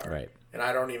TriStar. Right. And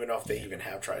I don't even know if they even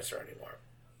have TriStar anymore.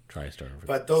 TriStar.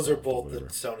 But those are both the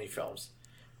Sony films.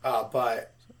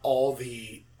 But all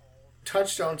the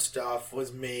Touchstone stuff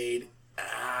was made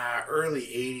early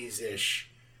 80s-ish.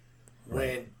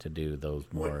 To do those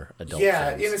more adult yeah,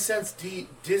 films. in a sense,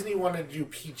 Disney wanted to do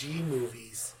PG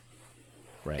movies.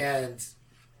 Right. And,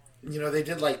 they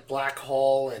did like Black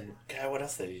Hole and, God, what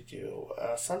else did they do?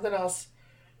 Something else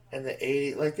in the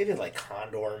 80s. Like, they did like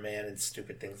Condor Man and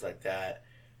stupid things like that.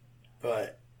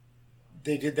 But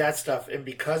they did that stuff, and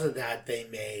because of that, they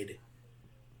made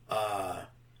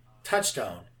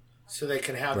Touchstone so they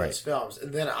can have those films.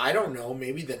 And then, I don't know,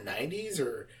 maybe the 90s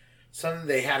or something,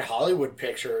 they had Hollywood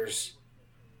Pictures,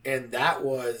 and that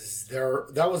was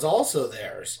also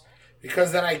theirs.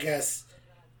 Because then I guess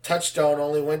Touchstone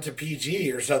only went to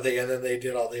PG or something, and then they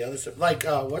did all the other stuff. Like,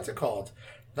 what's it called?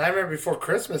 Nightmare Before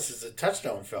Christmas is a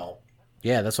Touchstone film.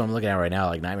 Yeah, that's what I'm looking at right now.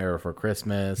 Like Nightmare Before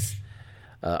Christmas,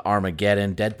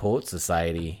 Armageddon, Dead Poet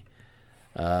Society.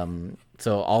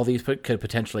 So all these could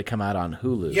potentially come out on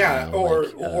Hulu. Yeah,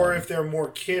 or if they're more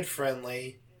kid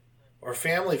friendly or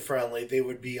family friendly, they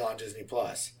would be on Disney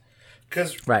Plus.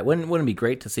 Right, wouldn't it be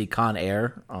great to see Con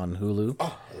Air on Hulu?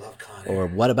 Oh, I love Con Air. Or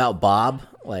What About Bob?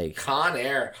 Like Con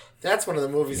Air. That's one of the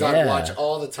movies I watch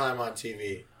all the time on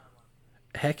TV.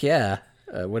 Heck yeah!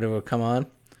 When it will come on?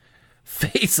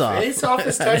 Face Off. Face Off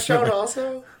is Touchstone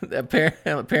also?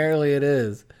 Apparently it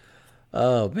is.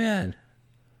 Oh man.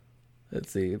 Let's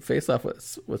see. Face Off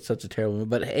was such a terrible movie.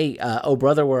 But hey, Oh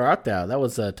Brother, Where Art Thou? That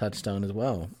was a Touchstone as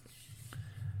well.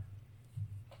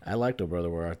 I liked Oh Brother,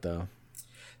 Where Art Thou?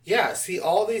 Yeah, see,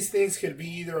 all these things could be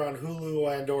either on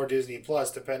Hulu and or Disney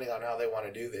Plus, depending on how they want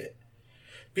to do it.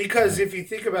 Because if you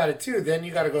think about it, too, then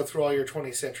you got to go through all your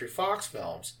 20th Century Fox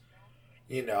films,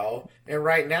 And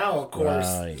right now, of course,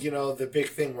 the big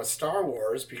thing was Star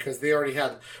Wars, because they already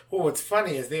had... Well, what's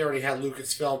funny is they already had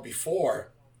Lucasfilm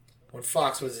before, when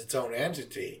Fox was its own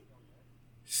entity.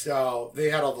 So,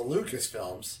 they had all the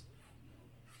Lucasfilms.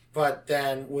 But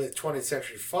then, with 20th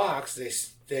Century Fox,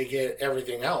 they get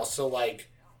everything else. So, like...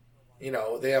 You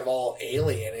know, they have all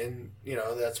alien, and you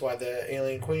know that's why the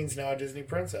Alien Queen's now a Disney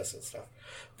princess and stuff.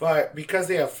 But because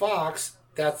they have Fox,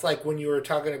 that's like when you were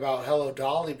talking about Hello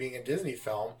Dolly being a Disney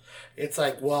film. It's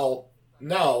like, well,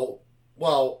 no,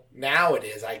 well now it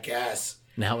is, I guess.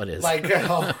 Now it is. Like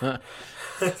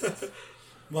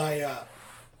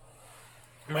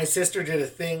my sister did a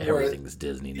thing where everything's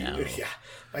Disney now. Yeah,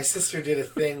 my sister did a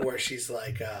thing where she's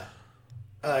like,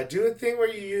 do a thing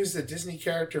where you use a Disney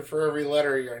character for every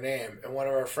letter of your name. And one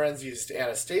of our friends used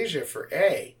Anastasia for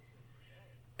A.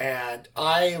 And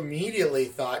I immediately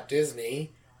thought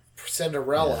Disney,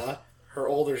 Cinderella,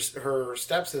 her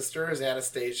stepsister is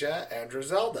Anastasia and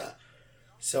Griselda.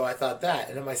 So I thought that.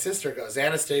 And then my sister goes,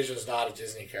 Anastasia's not a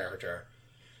Disney character.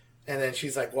 And then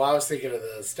she's like, well, I was thinking of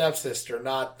the stepsister,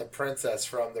 not the princess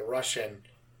from the Russian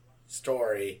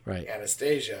story, right.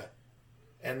 Anastasia.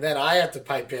 And then I have to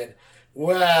pipe in,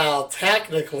 well,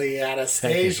 technically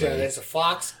Anastasia is a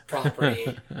Fox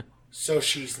property, so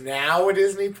she's now a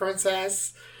Disney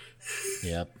princess.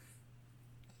 Yep.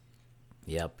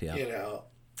 You know.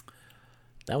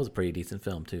 That was a pretty decent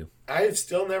film, too. I've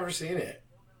still never seen it.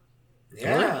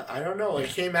 Yeah, really? I don't know. It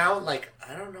came out,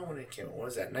 I don't know when it came out. What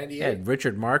was that, 98? It had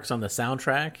Richard Marx on the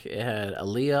soundtrack. It had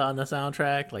Aaliyah on the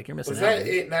soundtrack. Like, you're missing out. Was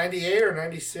that 98 or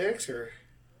 96? Or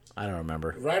I don't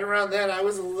remember. Right around then, I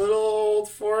was a little old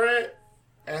for it.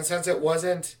 And since it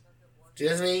wasn't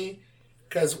Disney,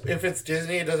 because if it's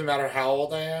Disney, it doesn't matter how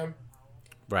old I am.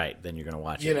 Right, then you're gonna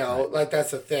watch it. You know, right. like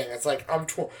that's the thing. It's like I'm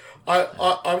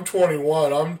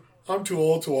 21. I'm too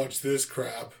old to watch this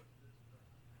crap.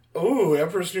 Ooh,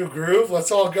 Emperor's New Groove.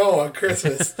 Let's all go on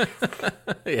Christmas.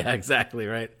 Yeah, exactly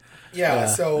right. Yeah,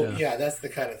 that's the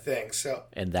kind of thing. So,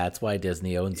 and that's why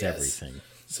Disney owns everything.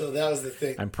 So that was the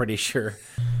thing. I'm pretty sure.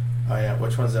 Oh yeah,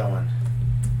 which one's that one?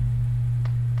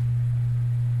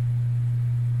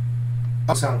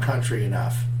 Sound country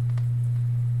enough.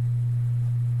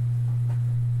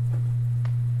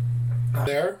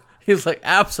 There? He's like,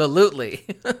 absolutely.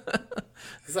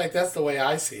 It's like, that's the way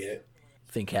I see it.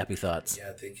 Think happy thoughts.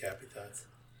 Yeah, think happy thoughts.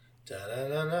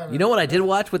 You know what I did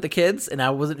watch with the kids, and I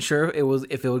wasn't sure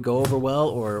if it would go over well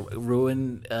or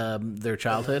ruin their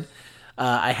childhood.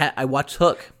 I watched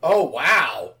Hook. Oh,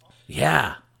 wow.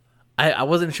 Yeah. I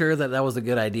wasn't sure that was a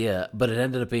good idea, but it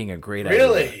ended up being a great idea.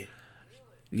 Really?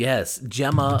 Yes,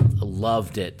 Gemma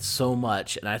loved it so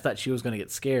much, and I thought she was going to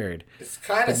get scared. It's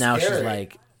kind of scary. But now scary. she's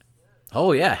like,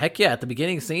 oh yeah, heck yeah! At the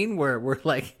beginning scene where we're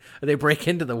like, they break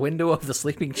into the window of the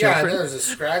sleeping children. Yeah, there's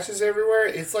scratches everywhere.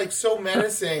 It's like so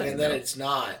menacing, and then it's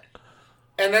not.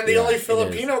 And then the only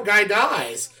Filipino guy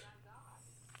dies.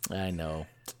 I know.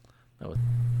 That was...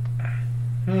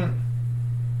 It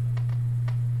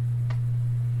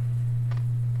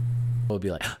would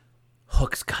be like,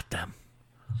 Hook's got them.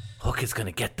 Hook is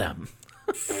gonna get them.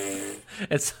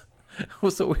 It's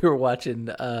so we were watching.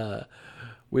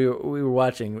 We were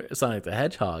watching Sonic the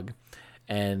Hedgehog,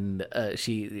 and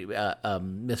Mr.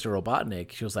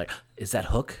 Robotnik, she was like, "Is that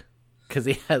Hook?" Because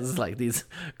he has like these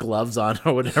gloves on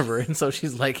or whatever, and so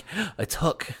she's like, "It's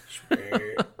Hook."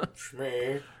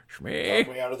 Shmee. Shmee.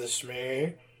 Talk me out of the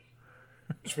shmee.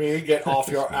 Shmee, get off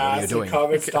your ass doing? and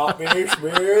come and stop me,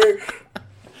 Shmee.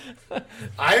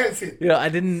 I haven't seen. You know, I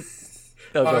didn't.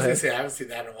 Oh, I was gonna say I haven't seen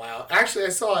that in a while. Actually, I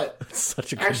saw it.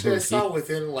 Such a good movie. I saw it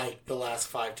within like the last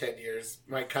 5-10 years.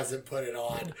 My cousin put it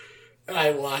on, and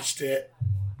I watched it.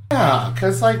 Yeah,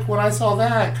 because like when I saw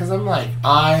that, because I'm like,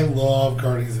 I love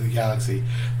Guardians of the Galaxy.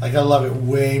 Like I love it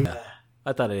way more.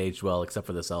 I thought it aged well, except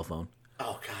for the cell phone.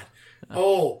 Oh God.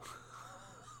 Oh,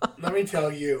 let me tell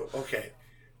you. Okay,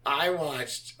 I've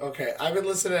been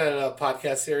listening to a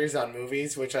podcast series on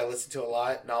movies, which I listen to a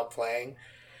lot, now playing.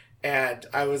 And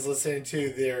I was listening to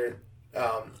their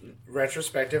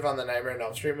retrospective on the Nightmare on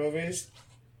Elm Street movies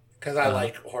because I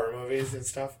like horror movies and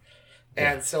stuff.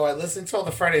 And so I listened to all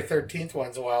the Friday 13th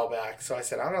ones a while back. So I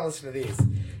said, I'm going to listen to these.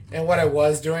 And what I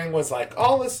was doing was like,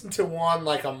 I'll listen to one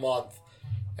like a month.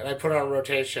 And I put it on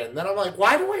rotation. And then I'm like,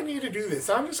 why do I need to do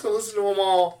this? I'm just going to listen to them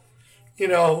all, you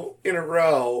know, in a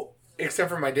row,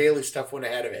 except for my daily stuff went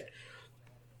ahead of it.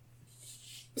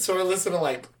 So I listened to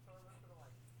like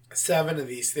 7 of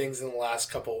these things in the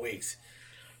last couple of weeks.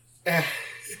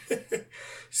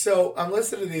 So I'm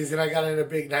listening to these, and I got in a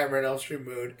big Nightmare on Elm Street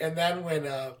mood. And then when,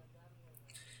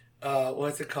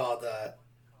 what's it called?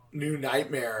 New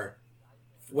Nightmare,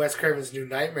 Wes Craven's New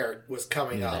Nightmare was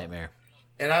coming up. Nightmare.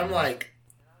 And I'm like,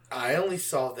 I only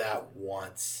saw that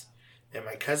once. And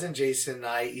my cousin Jason and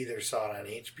I either saw it on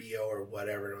HBO or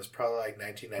whatever. And it was probably like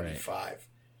 1995. Right.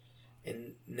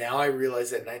 And now I realize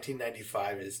that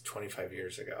 1995 is 25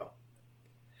 years ago.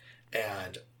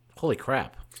 And Holy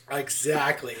crap.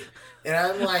 Exactly. And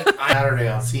I'm like, Saturday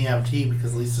on CMT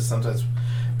because Lisa sometimes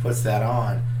puts that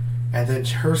on. And then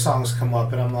her songs come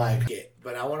up and I'm like,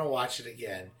 but I want to watch it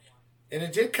again. And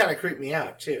it did kind of creep me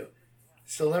out too.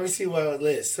 So let me see what it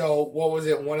is. So what was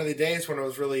it? One of the days when it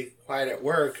was really quiet at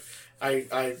work,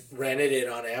 I rented it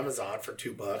on Amazon for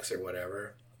 $2 or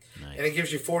whatever. Nice. And it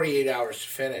gives you 48 hours to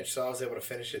finish. So I was able to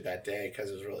finish it that day because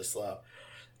it was really slow.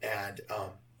 And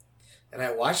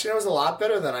I watched it. It was a lot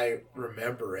better than I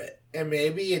remember it. And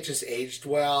maybe it just aged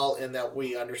well in that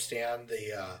we understand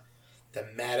the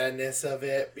meta-ness of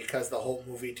it because the whole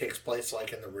movie takes place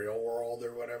like in the real world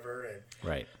or whatever. And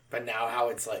Right. But now how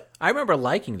it's like... I remember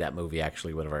liking that movie,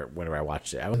 actually, whenever I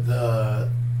watched it. The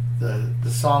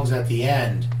songs at the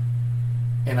end,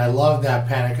 and I love that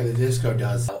Panic at the Disco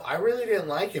does. I really didn't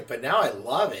like it, but now I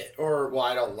love it. Or, well,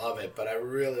 I don't love it, but I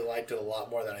really liked it a lot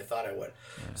more than I thought I would.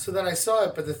 Yeah. So then I saw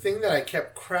it, but the thing that I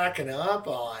kept cracking up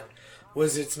on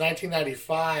was it's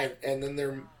 1995, and then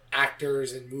they're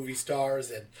actors and movie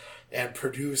stars and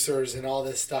producers and all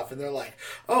this stuff, and they're like,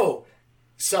 oh...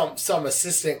 Some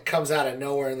assistant comes out of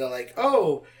nowhere and they're like,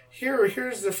 oh,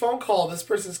 here's the phone call. This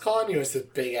person's calling you. It's a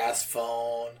big ass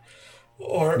phone.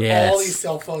 Or all these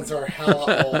cell phones are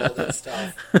hella old and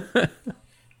stuff.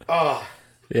 Oh.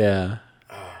 Yeah.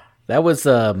 That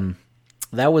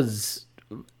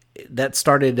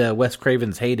started Wes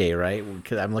Craven's heyday, right?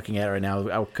 Because I'm looking at it right now.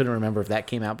 I couldn't remember if that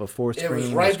came out before Scream. It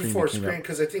was right before Scream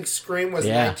because I think Scream was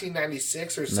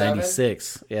 1996 or 7.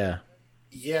 96, yeah.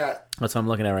 Yeah. That's what I'm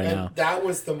looking at right now. That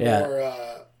was the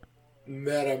more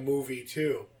meta movie,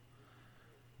 too.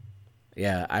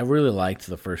 Yeah, I really liked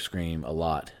the first Scream a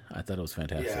lot. I thought it was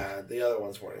fantastic. Yeah, the other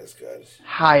ones weren't as good.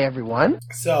 Hi, everyone.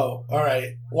 So, all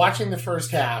right, watching the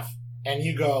first half, and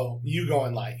you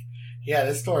going like, yeah,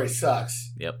 this story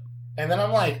sucks. Yep. And then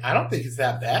I'm like, I don't think it's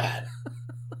that bad.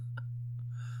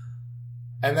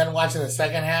 And then watching the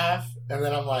second half, and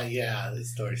then I'm like, yeah,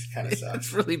 this story kind of sucks.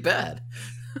 It's really bad.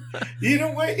 You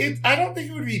know what? I don't think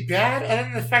it would be bad, other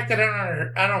than the fact that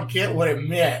I don't get what it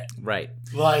meant. Right.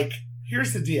 Like,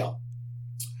 here's the deal.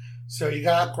 So you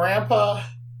got Grandpa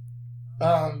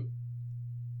Elsa,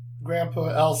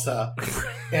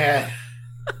 and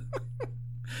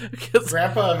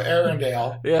Grandpa of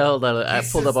Arendelle. Yeah, hold on. I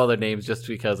pulled up all their names just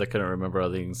because I couldn't remember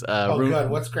other things. Good.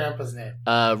 What's Grandpa's name?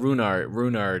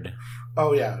 Runard.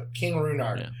 Oh, yeah. King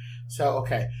Runard. Yeah. So,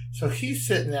 okay. So he's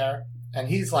sitting there, and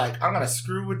he's like, I'm going to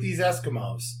screw with these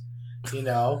Eskimos, you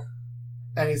know?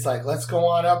 And he's like, let's go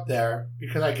on up there,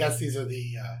 because I guess these are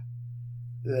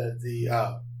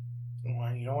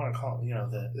well, you don't want to call them, you know,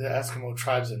 the Eskimo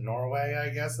tribes in Norway, I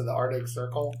guess, of the Arctic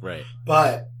Circle. Right.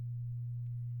 But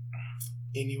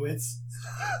Inuits.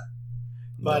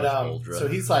 But so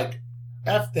he's like,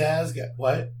 F Daz,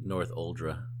 what? North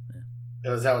Uldra.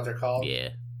 Yeah. Is that what they're called? Yeah.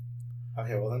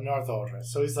 Okay, well, the North Uldra.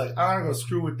 So he's like, I'm gonna go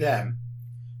screw with them.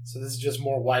 So this is just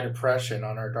more white oppression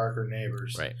on our darker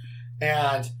neighbors. Right.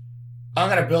 And I'm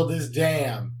gonna build this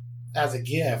dam as a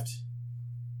gift.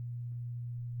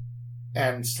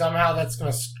 And somehow that's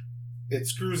gonna it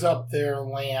screws up their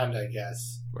land, I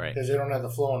guess. Right. Because they don't have the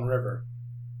flowing river.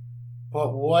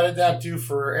 But what did that do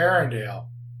for Arendelle?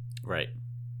 Right.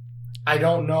 I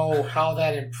don't know how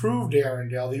that improved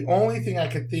Arendelle. The only thing I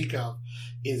could think of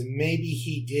is maybe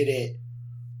he did it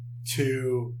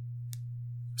to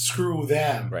screw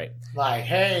them. Right. Like,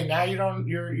 hey, now you don't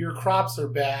your crops are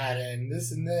bad and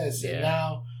this, and yeah.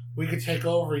 now we could take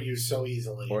over you so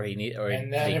easily. Or he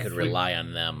could rely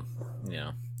on them. You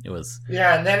know, it was.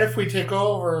 Yeah, and then if we take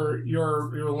over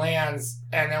your lands,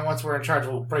 and then once we're in charge,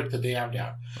 we'll break the dam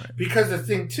down. Right. Because the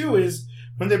thing too is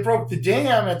when they broke the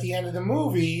dam at the end of the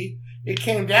movie, it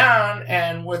came down,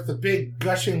 and with the big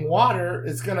gushing water,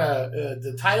 it's gonna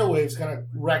the tidal wave's gonna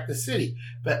wreck the city.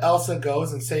 But Elsa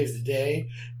goes and saves the day,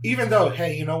 even though,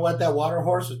 hey, you know what? That water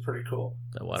horse was pretty cool.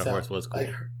 That water horse was cool.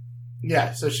 Like,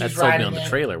 yeah, so she's that sold me riding on the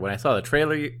trailer. When I saw the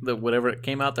trailer, whatever it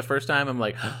came out the first time, I'm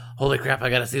like, holy crap, I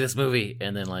gotta see this movie.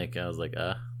 And then I was like,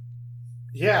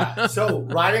 Yeah, so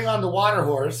riding on the water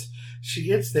horse, she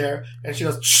gets there and she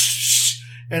goes, shh,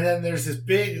 and then there's this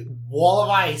big wall of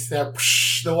ice that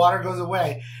the water goes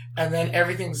away, and then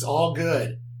everything's all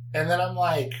good. And then I'm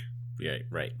like, yeah,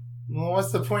 right. Well,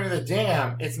 what's the point of the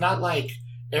dam? It's not like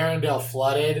Arendelle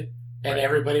flooded and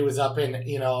everybody was up in,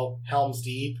 Helm's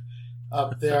Deep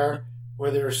up there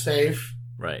where they were safe.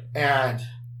 Right. And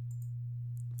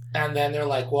then they're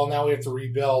like, well, now we have to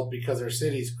rebuild because our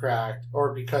city's cracked,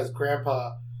 or because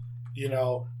Grandpa,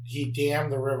 he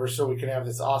dammed the river so we can have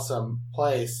this awesome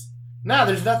place. No,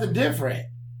 there's nothing different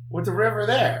with the river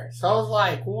there. So I was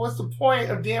like, well, what's the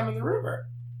point of damming the river?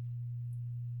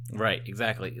 Right,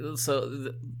 exactly.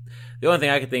 So The only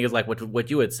thing I could think is like what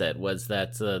you had said was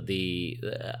that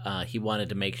he wanted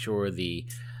to make sure the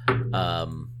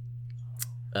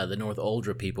North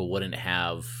Uldra people wouldn't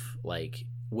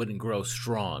grow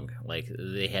strong. Like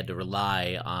they had to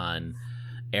rely on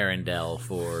Arendelle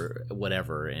for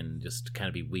whatever, and just kind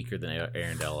of be weaker than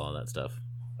Arendelle, all that stuff.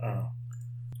 Oh.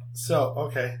 So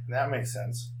okay, that makes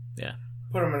sense. Yeah.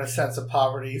 Put them in a sense of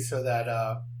poverty so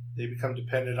that they become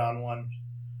dependent on one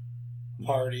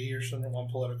party or something, one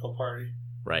political party.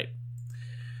 Right.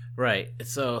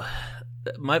 So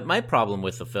my problem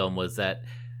with the film was that,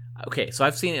 okay, so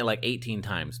I've seen it like 18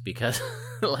 times because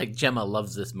like Gemma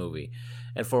loves this movie.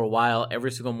 And for a while,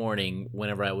 every single morning,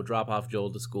 whenever I would drop off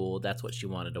Joel to school, that's what she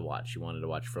wanted to watch. She wanted to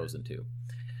watch Frozen 2.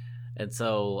 And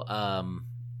so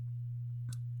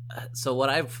what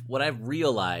I've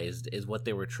realized is what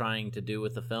they were trying to do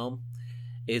with the film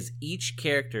is each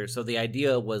character. So the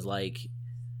idea was like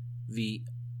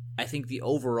I think the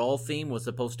overall theme was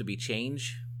supposed to be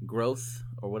change, growth,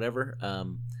 or whatever.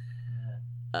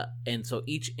 And so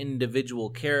each individual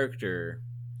character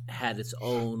had its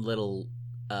own little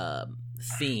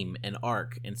theme and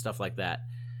arc and stuff like that,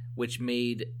 which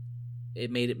made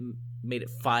it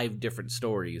 5 different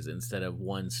stories instead of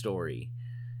one story.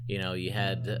 You know, you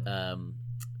had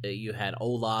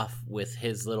Olaf with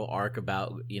his little arc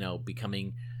about, you know,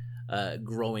 becoming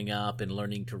growing up and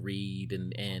learning to read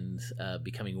and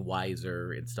becoming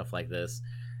wiser and stuff like this.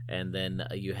 And then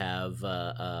you have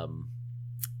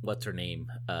what's her name,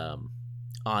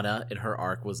 Anna, and her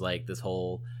arc was like this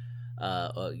whole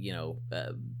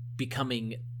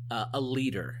becoming a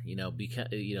leader,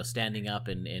 standing up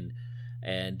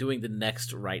and doing the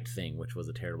next right thing, which was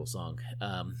a terrible song.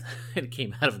 It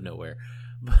came out of nowhere,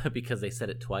 but because they said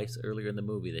it twice earlier in the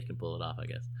movie, they can pull it off, I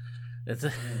guess.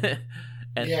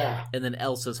 And then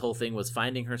Elsa's whole thing was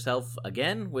finding herself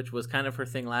again, which was kind of her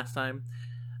thing last time.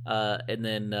 And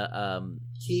then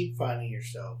keep finding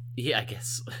yourself. Yeah, I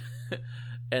guess.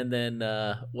 And then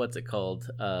what's it called?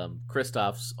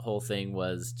 Kristoff's whole thing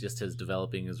was just his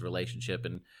developing his relationship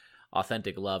and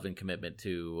authentic love and commitment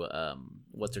to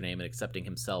what's her name, and accepting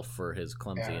himself for his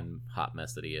clumsy and hot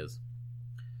mess that he is.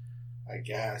 I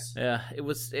guess. Yeah, it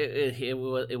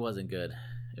wasn't good.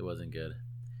 It wasn't good.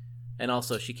 And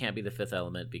also, she can't be the fifth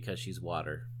element because she's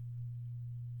water.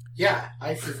 Yeah,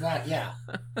 ice is not. Yeah.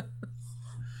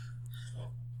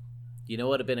 You know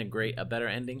what would have been a better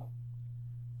ending?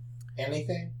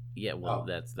 Anything? Yeah, well,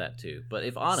 that's that too. But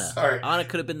if Anna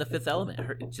could have been the fifth element,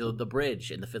 the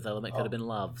bridge, and the fifth element could have been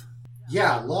love.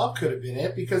 Yeah, love could have been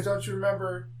it, because don't you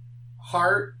remember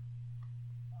Heart?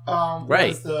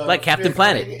 Right, like Captain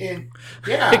Planet.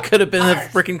 Yeah, it could have been the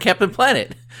freaking Captain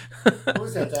Planet. What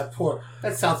was that?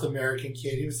 That South American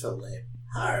kid. He was so lame.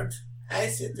 Heart. I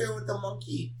sit there with the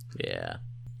monkey. Yeah.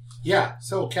 Yeah.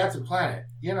 So Captain Planet.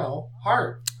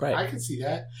 Heart. Right. I can see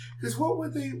that. Because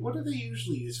what do they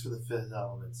usually use for the fifth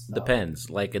elements? Depends.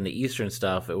 Like in the Eastern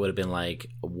stuff, it would have been like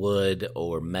wood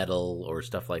or metal or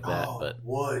stuff like that. But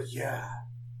wood. Yeah.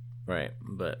 Right.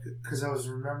 But because I was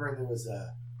remembering there was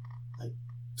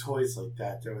toys like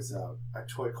that. There was a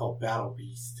toy called Battle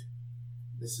Beast.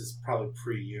 This is probably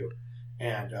pre-you,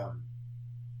 and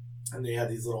they had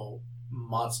these little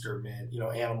monster men,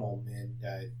 animal men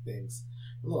things,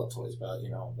 little toys about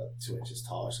 2 inches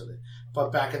tall or something.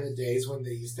 But back in the days when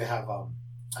they used to have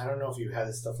I don't know if you had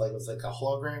this stuff, like it was like a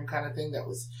hologram kind of thing that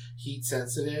was heat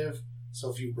sensitive.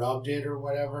 So if you rubbed it or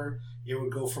whatever, it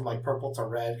would go from like purple to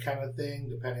red kind of thing,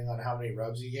 depending on how many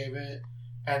rubs you gave it,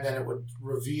 and then it would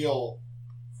reveal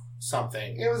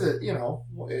something. It was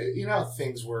how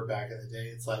things were back in the day.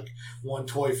 It's like one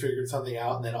toy figured something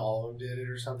out and then all of them did it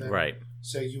or something. Right.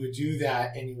 So you would do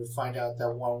that and you would find out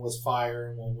that one was fire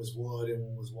and one was wood and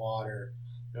one was water.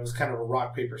 And it was kind of a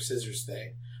rock, paper, scissors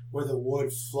thing where the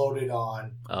wood floated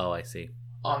on. Oh, I see.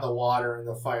 On the water, and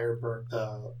the fire burnt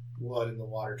the wood and the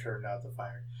water turned out the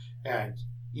fire. And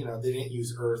they didn't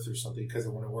use earth or something because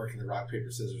it wouldn't work in the rock,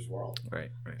 paper, scissors world.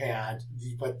 Right.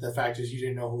 But the fact is, you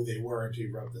didn't know who they were until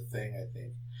you rubbed the thing, I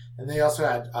think. And they also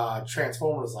had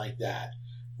Transformers like that,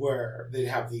 where they'd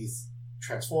have these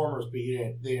Transformers, but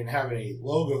they didn't have any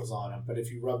logos on them. But if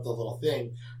you rubbed the little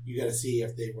thing, you got to see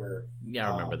if they were. Yeah,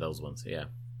 I remember those ones. Yeah.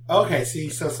 Okay, see,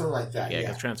 so something like that. Yeah,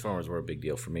 because Transformers were a big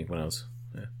deal for me when I was.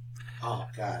 Yeah. Oh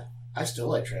God, I still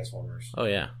like Transformers. Oh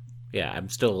yeah, yeah. I'm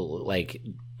still like.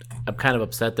 I'm kind of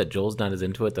upset that Joel's not as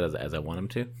into it as I want him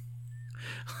to.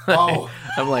 Oh.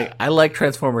 I'm like, I like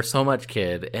Transformers so much,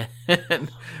 kid,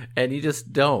 and you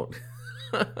just don't.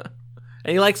 And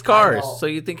he likes cars, so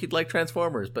you'd think he'd like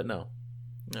Transformers, but no.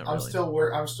 Not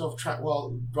really. I'm still trying.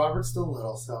 Well, Robert's still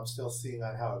little, so I'm still seeing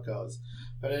on how it goes.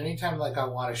 But anytime like I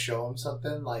want to show him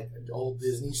something like old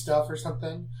Disney stuff or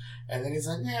something, and then he's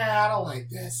like, "Yeah, I don't like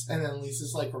this," and then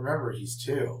Lisa's like, "Remember, he's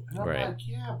 2," and I'm Right. like,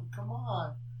 "Yeah, but come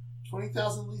on,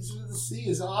 20,000 Leagues Into the Sea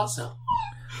is awesome,"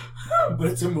 but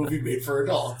it's a movie made for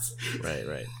adults. Right.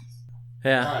 All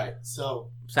Yeah. right,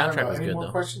 so Soundtrack was any good more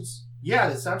though. questions? Yeah,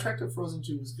 the soundtrack to Frozen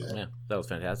 2 was good. Yeah, that was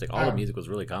fantastic. All the music was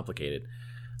really complicated.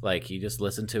 Like you just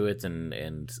listen to it,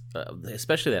 and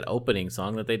especially that opening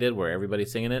song that they did, where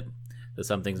everybody's singing it, the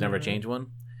 "Some Things Never Change" one.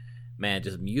 Man,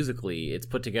 just musically, it's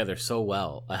put together so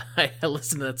well. I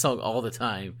listen to that song all the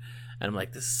time, and I'm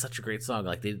like, this is such a great song.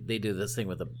 Like they do this thing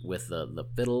with the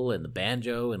fiddle and the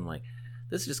banjo, and like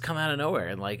this just come out of nowhere,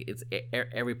 and like it's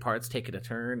every part's taking a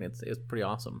turn. It's pretty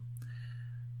awesome.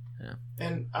 Yeah.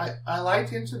 And I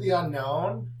liked Into the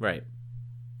Unknown, Right.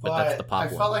 but that's the pop I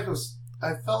one. felt like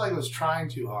it was trying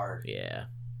too hard. Yeah.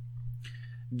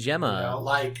 You Gemma. know,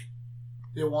 like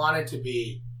they wanted to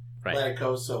be Right. Let It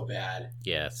Go so bad.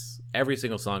 Yes. Every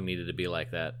single song needed to be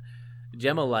like that.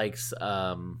 Gemma likes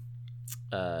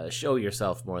Show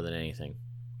Yourself more than anything.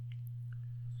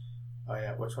 Oh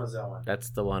yeah, which one's that one?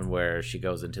 That's the one where she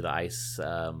goes into the ice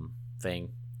thing.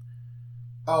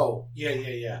 Oh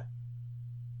yeah.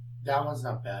 That one's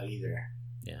not bad either.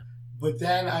 Yeah. But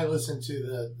then I listened to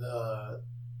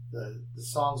the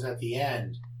songs at the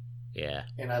end, Yeah.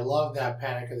 and I love that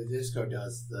Panic at the Disco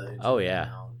does the. Oh,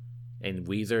 yeah. And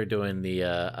Weezer doing the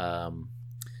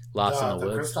Lost in the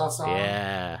Woods. Christoph song.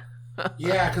 Yeah.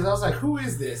 Yeah, because I was like, who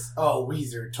is this? Oh,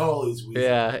 Weezer. Totally is Weezer.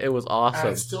 Yeah, it was And awesome.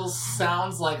 it still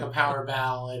sounds like a power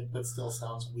ballad, but still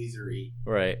sounds Weezery.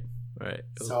 Right. It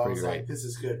was So I pretty was great. like, this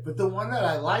is good. But the one that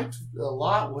I liked a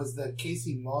lot was the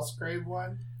Casey Musgrave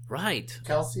one. Right.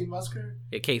 Kelsey Musgrave?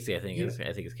 Yeah, Casey, I think Yeah. it's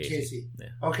Casey. Casey. Yeah.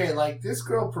 Okay, like, this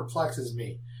girl perplexes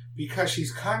me because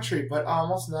she's country, but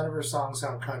almost none of her songs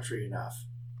sound country enough.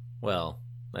 Well,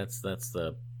 that's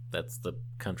the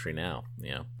country now,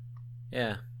 you know.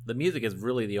 Yeah, the music is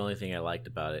really the only thing I liked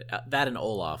about it. That and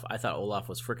Olaf, I thought Olaf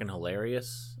was freaking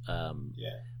hilarious.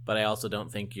 Yeah. But I also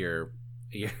don't think your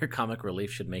comic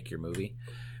relief should make your movie.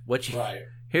 Right.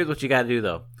 Here's what you got to do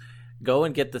though: go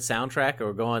and get the soundtrack,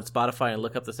 or go on Spotify and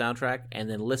look up the soundtrack, and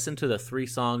then listen to the 3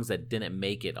 songs that didn't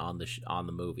make it on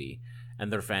the movie,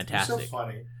 and they're You're fantastic. so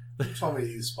funny. You told me to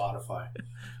use Spotify.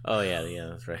 Oh yeah,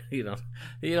 that's right. You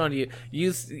don't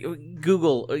use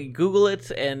Google it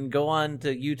and go on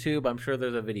to YouTube. I'm sure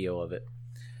there's a video of it.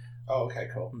 Oh, okay,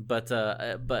 cool. But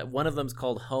one of them's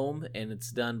called Home, and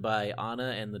it's done by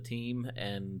Anna and the team,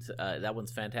 and that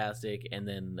one's fantastic. And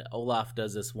then Olaf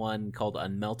does this one called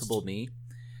Unmeltable Me,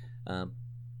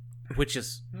 which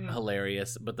is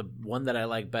hilarious. But the one that I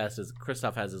like best is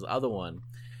Christoph has this other one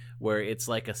where it's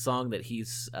like a song that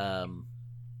he's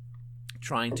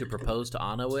trying to propose to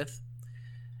Anna with,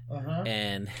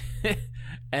 and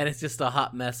and it's just a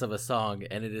hot mess of a song,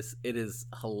 and it is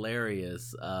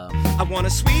hilarious. I want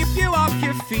to sweep you off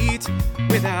your feet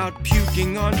without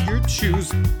puking on your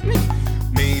shoes.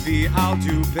 Maybe I'll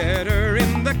do better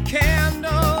in the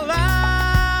candlelight.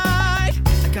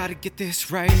 I gotta get this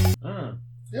right.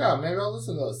 Yeah, maybe I'll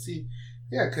listen to those. See,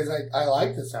 yeah, because I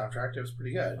like the soundtrack. It was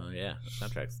pretty good. Oh yeah, the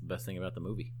soundtrack's the best thing about the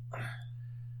movie.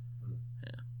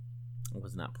 Yeah, I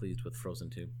was not pleased with Frozen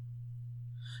 2.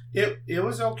 It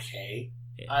was okay.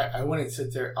 Yeah. I wouldn't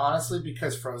sit there, honestly,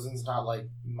 because Frozen's not, like,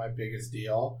 my biggest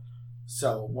deal.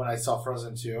 So when I saw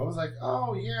Frozen 2, I was like,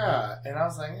 oh, yeah. And I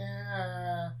was like,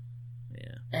 eh.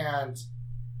 Yeah.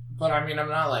 But I mean, I'm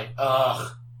not like,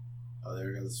 ugh. Oh,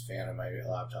 there goes this fan on my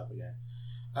laptop again.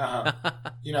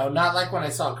 Not like when I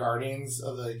saw Guardians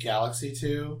of the Galaxy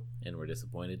 2. And we're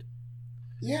disappointed.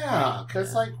 Yeah,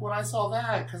 because like when I saw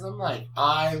that, because I'm like,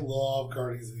 I love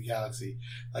Guardians of the Galaxy.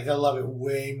 Like I love it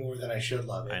way more than I should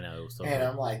love it. I know, it was so And good.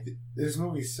 I'm like, this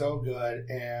movie's so good,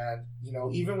 and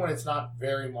even when it's not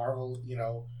very Marvel,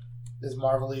 as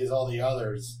Marvel-y as all the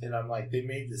others, and I'm like, they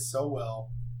made this so well,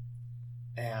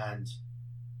 and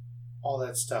all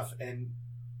that stuff, and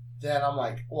then I'm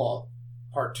like, well,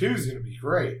 part 2 is gonna be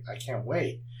great. I can't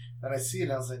wait. Then I see it,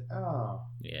 and I was like, oh,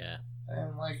 Yeah. I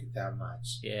didn't like it that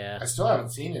much. Yeah. I still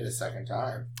haven't seen it a second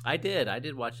time. I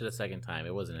did watch it a second time.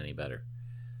 It wasn't any better.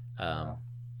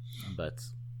 But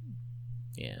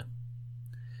yeah.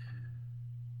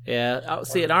 Yeah,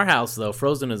 see, in our house though,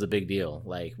 Frozen is a big deal.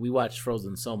 Like we watched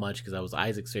Frozen so much because that was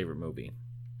Isaac's favorite movie,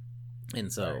 and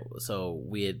so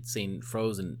we had seen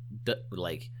Frozen.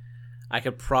 Like I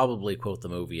could probably quote the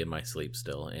movie in my sleep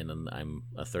still, and I'm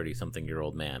a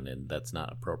 30-something-year-old man, and that's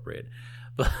not appropriate.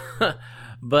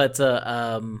 But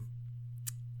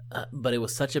it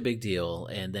was such a big deal,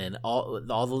 and then all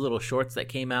the little shorts that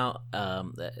came out.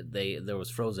 There was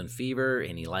Frozen Fever,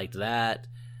 and he liked that.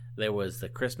 there was the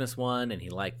Christmas one, and he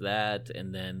liked that,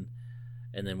 and then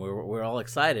we're all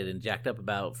excited and jacked up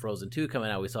about Frozen 2 coming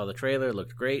out. We saw the trailer, it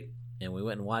looked great, and we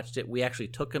went and watched it. We actually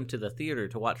took him to the theater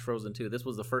to watch Frozen 2. This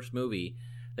was the first movie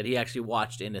that he actually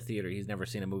watched in a theater. He's never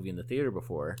seen a movie in the theater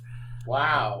before.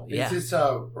 Wow. Yeah. Is this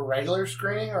a regular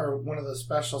screening or one of the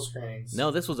special screenings?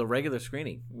 No, this was a regular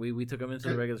screening. We took him into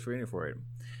the regular screening for it.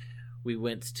 We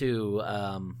went to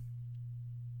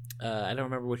I don't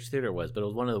remember which theater it was, but it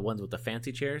was one of the ones with the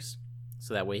fancy chairs,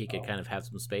 so that way he could kind of have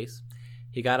some space.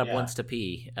 He got up once to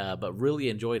pee, but really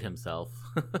enjoyed himself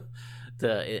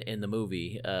in the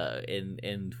movie, and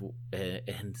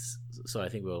so I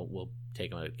think we'll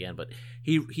take him out again. But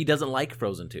he doesn't like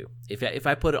Frozen 2. If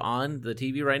I put it on the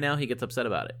TV right now, he gets upset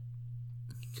about it.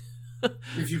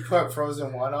 If you put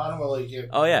Frozen 1 on, will he give?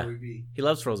 Oh yeah, he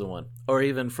loves Frozen 1, or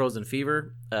even Frozen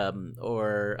Fever,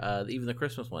 or even the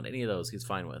Christmas one. Any of those, he's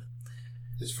fine with.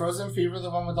 Is Frozen Fever the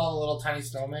one with all the little tiny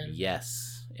snowmen?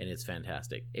 Yes, and it's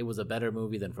fantastic. It was a better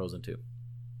movie than Frozen 2.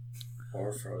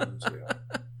 Or Frozen 2.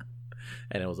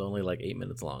 And it was only like 8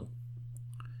 minutes long.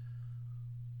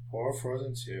 Or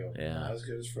Frozen 2. Yeah. Not as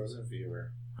good as Frozen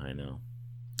Fever. I know.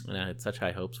 And I had such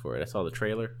high hopes for it. I saw the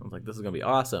trailer. I was like, this is going to be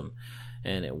awesome.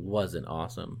 And it wasn't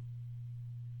awesome.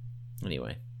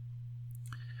 Anyway.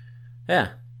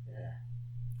 Yeah.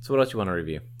 So what else you want to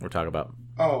review or talk about?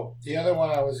 Oh, the other one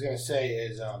I was going to say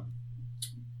is,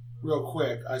 real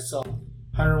quick, I saw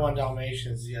 101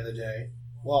 Dalmatians the other day.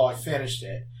 Well, I finished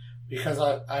it. Because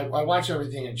I watch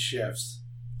everything in shifts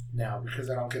now because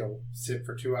I don't get to sit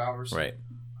for 2 hours. Right.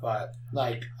 But,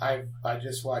 like, I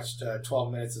just watched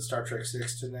 12 minutes of Star Trek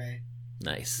 6 today.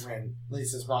 Nice. When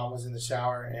Lisa's mom was in the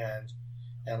shower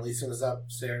and Lisa was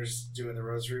upstairs doing the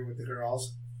rosary with the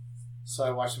girls. So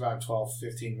I watched about 12,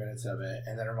 15 minutes of it.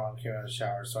 And then her mom came out of the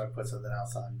shower, so I put something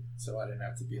else on so I didn't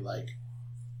have to be like...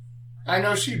 I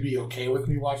know she'd be okay with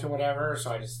me watching whatever,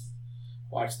 so I just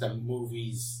watched the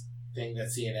movies thing that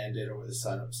CNN did over the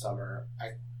summer.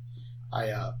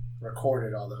 I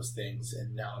recorded all those things,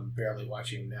 and now I'm barely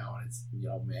watching them now, and it's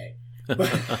May.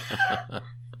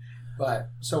 But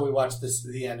so we watched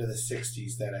the end of the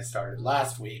 60s that I started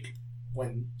last week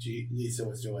when Lisa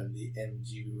was doing the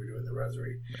NG, we were doing the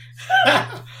rosary.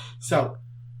 So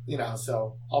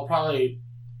I'll probably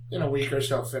in a week or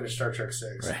so finish Star Trek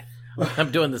 6. Right.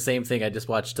 I'm doing the same thing. I just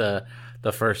watched the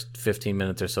first 15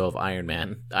 minutes or so of Iron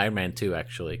Man 2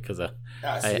 actually, because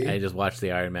I just watched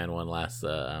the Iron Man one last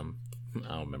I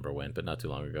don't remember when, but not too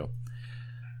long ago.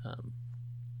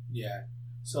 Yeah,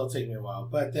 so it'll take me a while.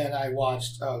 But then I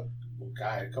watched a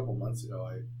couple months ago,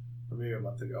 or maybe a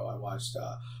month ago, I watched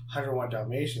 101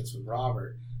 Dalmatians with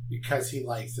Robert because he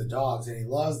likes the dogs and he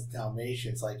loves the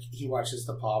Dalmatians. Like, he watches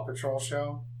the Paw Patrol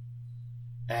show,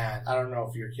 and I don't know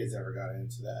if your kids ever got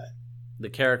into that. The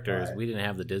characters, we didn't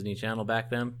have the Disney Channel back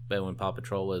then, but when Paw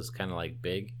Patrol was kind of like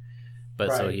big.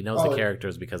 But so he knows the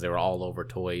characters because they were all over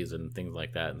toys and things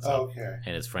like that. And so,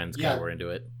 and his friends kind of were into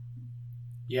it.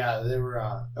 Yeah, they were.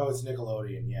 It's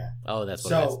Nickelodeon. Yeah. Oh, that's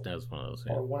what it is. That was one of those.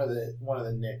 Yeah. Or one of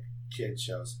the Nick Kid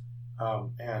shows.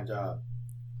 So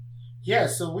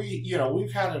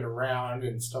we've had it around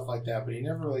and stuff like that, but he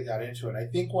never really got into it. I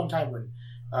think one time when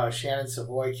Shannon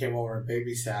Savoy came over and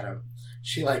babysat him,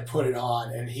 she like put it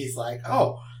on, and he's like,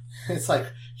 "Oh, it's like,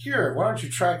 here, why don't you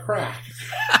try crack?"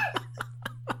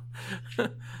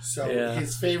 So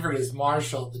his favorite is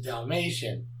Marshall the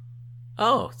Dalmatian.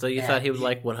 Oh, so you thought he would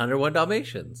like 101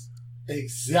 Dalmatians?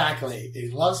 Exactly. He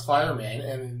loves Fireman,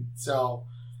 and so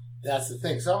that's the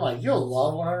thing. So I'm like, you'll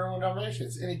love 101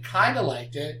 Dalmatians, and he kind of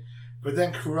liked it. But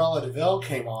then Cruella de Vil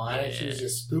came on, and she was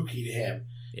just spooky to him.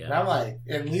 Yeah. And I'm like,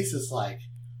 and Lisa's like,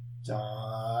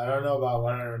 I don't know about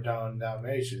 101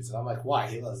 Dalmatians. And I'm like, why?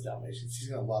 He loves Dalmatians. He's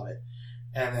going to love it.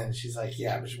 And then she's like,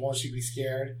 yeah, but won't she be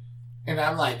scared? And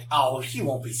I'm like, oh, he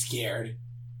won't be scared.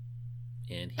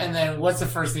 And then what's the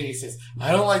first thing he says?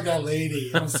 I don't like that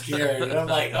lady. I'm scared. And I'm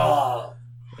like, oh,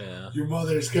 your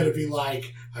mother's going to be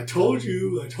like, I told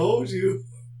you.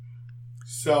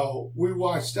 So we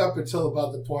watched up until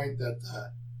about the point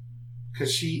that,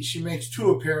 because she makes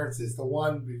two appearances. The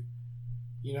one,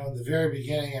 in the very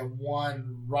beginning, and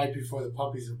one right before the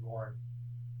puppies are born,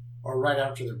 or right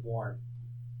after they're born.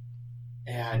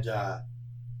 And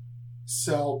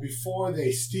so before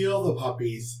they steal the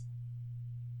puppies,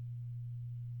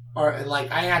 I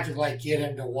had to get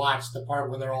him to watch the part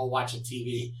when they're all watching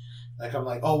TV. Like, I'm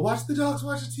like, oh, watch the dogs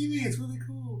watching TV. It's really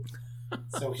cool.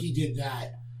 So he did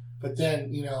that. But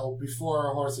then, before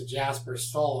our horse of Jasper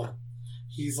stole him,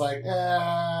 he's like,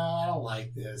 I don't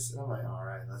like this. And I'm like, all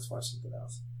right, let's watch something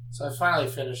else. So I finally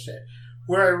finished it.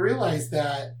 Where I realized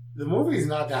that the movie's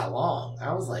not that long.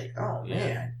 I was like, oh,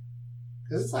 man.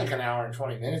 Because it's like an hour and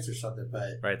 20 minutes or something.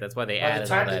 But Right, that's why they By the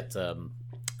added all time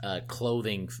that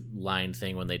clothing line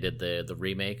thing when they did the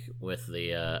remake with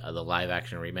the live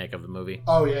action remake of the movie.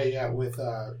 oh yeah, with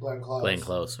Glenn Close. Glenn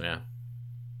Close, yeah.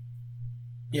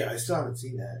 Yeah, I still haven't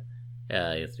seen that.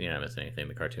 Yeah, you're not missing anything.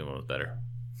 The cartoon one was better.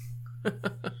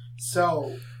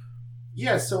 So,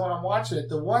 yeah, so when I'm watching it,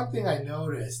 the one thing I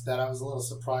noticed that I was a little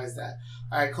surprised at,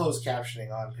 I had closed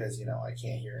captioning on because, I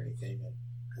can't hear anything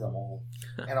because I'm old.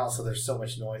 And also there's so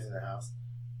much noise in the house.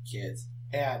 Kids.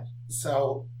 And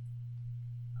so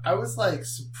I was like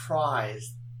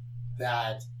surprised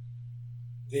that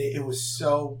it was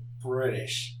so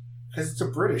British. Because it's a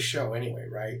British show anyway,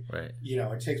 right? Right.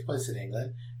 It takes place in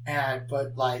England.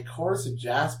 But like Horace and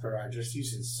Jasper are just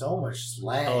using so much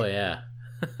slang. Oh, yeah.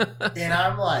 And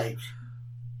I'm like,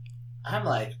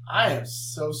 I am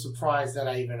so surprised that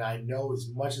I know as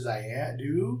much as I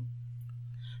do,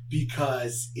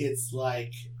 because it's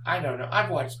like, I don't know. I've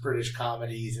watched British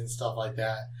comedies and stuff like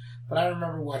that, but I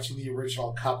remember watching the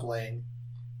original Coupling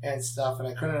and stuff, and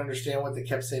I couldn't understand what they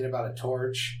kept saying about a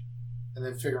torch, and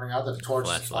then figuring out that a torch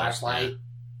is a flashlight.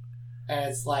 Yeah. And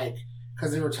it's like,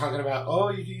 because they were talking about,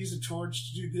 you can use a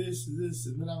torch to do this and this,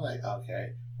 and then I'm like,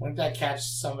 okay. Wouldn't that catch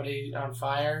somebody on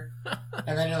fire?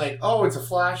 And then you're like, it's a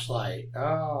flashlight.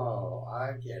 Oh,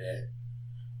 I get it.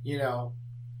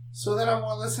 So then I'm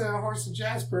listening to Horace and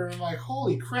Jasper, and I'm like,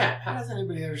 holy crap, how does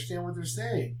anybody understand what they're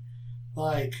saying?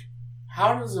 Like,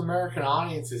 how does American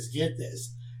audiences get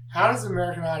this? How does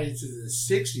American audiences in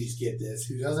the 60s get this,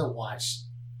 who doesn't watch,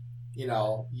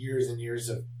 years and years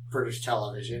of British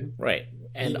television? Right.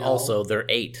 And also, they're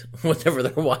 8 whenever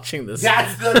they're watching this.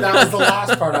 That was the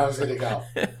last part I was going to go.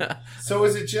 So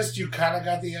is it just you kind of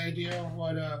got the idea of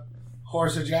what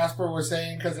Horace and Jasper were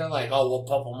saying? Because they're like, we'll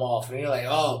pump them off. And you're like,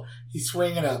 he's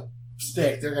swinging a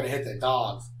stick. They're going to hit the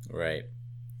dogs. Right.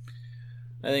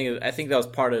 I think that was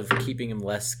part of keeping him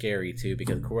less scary, too,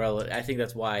 because Cruella, I think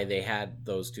that's why they had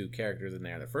those two characters in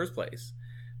there in the first place.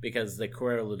 Because the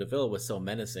Cruella de Vil was so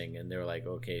menacing, and they were like,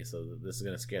 okay, so this is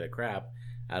going to scare the crap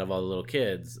out of all the little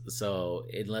kids. So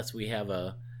unless we have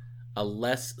a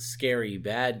less scary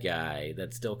bad guy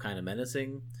that's still kind of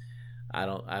menacing, I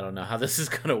don't know how this is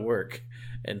going to work.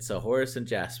 And so Horace and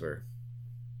Jasper.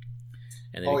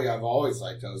 And I've always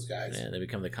liked those guys. And they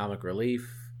become the comic relief.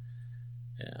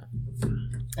 Yeah.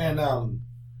 And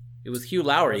it was Hugh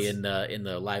Laurie in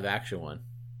the live action one.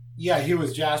 Yeah, he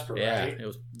was Jasper, yeah, right? It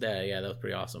was. Yeah, that was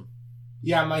pretty awesome.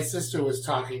 Yeah, my sister was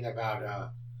talking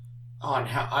about on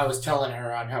how I was telling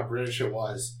her on how British it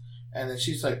was, and then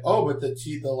she's like, but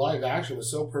the live action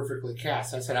was so perfectly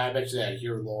cast. I said, I bet you that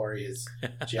Hugh Laurie is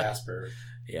Jasper.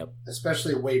 Yep.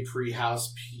 Especially way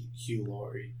pre-house Hugh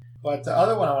Laurie. But the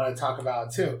other one I want to talk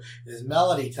about too is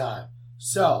Melody Time.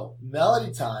 So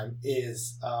Melody Time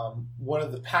is one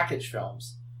of the package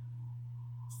films,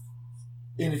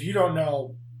 and if you don't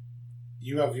know,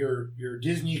 you have your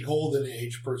Disney Golden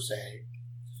Age per se.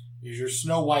 Is your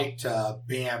Snow White to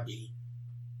Bambi.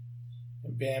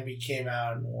 And Bambi came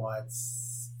out in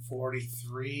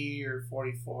 43 or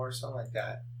 44, something like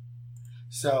that.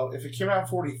 So if it came out in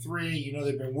 43,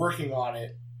 they've been working on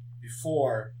it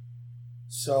before.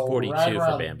 So 42 right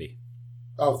around, for Bambi.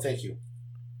 Oh, thank you.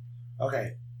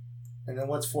 Okay. And then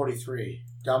what's 43?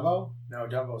 Dumbo? No,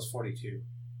 Dumbo's 42.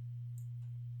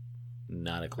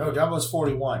 Not a clue. No, Dumbo's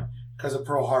 41 because of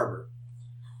Pearl Harbor.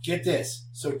 Get this.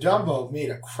 So Dumbo made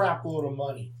a crap load of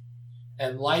money.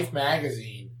 And Life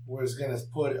magazine was going to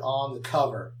put on the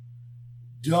cover,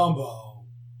 Dumbo,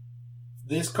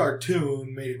 this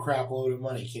cartoon made a crap load of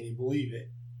money. Can you believe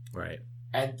it? Right.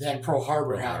 And then Pearl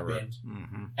Harbor happened.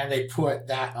 Mm-hmm. And they put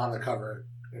that on the cover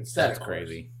instead. That's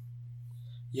crazy.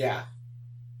 Yeah.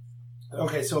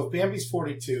 Okay, so if Bambi's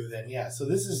 42, then yeah. So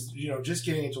this is, just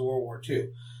getting into World War II.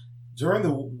 During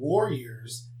the war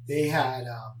years, they had,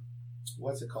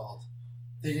 what's it called?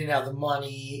 They didn't have the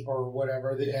money or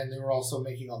whatever, and they were also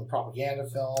making all the propaganda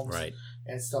films, right,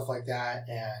 and stuff like that.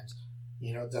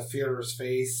 And the Führer's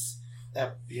face,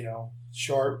 that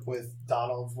short with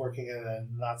Donald working at a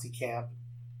Nazi camp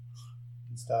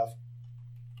and stuff.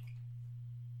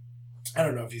 I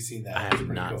don't know if you've seen that. I have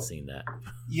not seen that.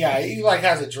 Yeah, he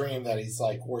has a dream that he's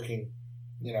working,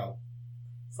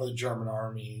 for the German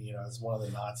army, as one of the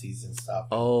Nazis and stuff.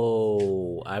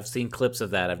 Oh, I've seen clips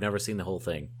of that. I've never seen the whole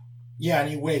thing. Yeah, and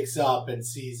he wakes up and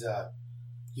sees, the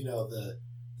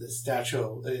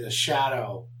statue, the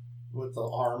shadow with the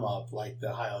arm up, like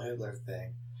the Heil Hitler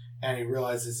thing. And he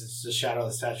realizes it's the shadow of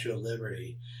the Statue of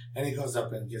Liberty. And he goes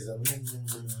up and gives him,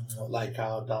 like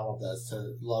how Donald does,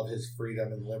 to love his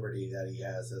freedom and liberty that he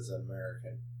has as an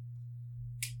American.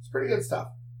 It's pretty good stuff.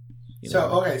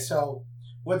 So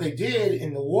what they did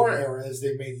in the war era is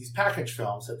they made these package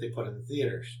films that they put in the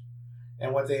theaters.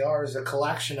 And what they are is a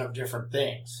collection of different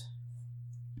things.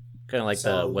 Kind of like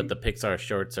what the Pixar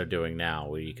shorts are doing now,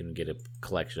 where you can get a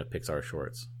collection of Pixar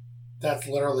shorts. That's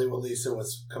literally what Lisa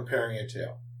was comparing it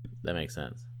to. That makes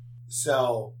sense.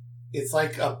 So it's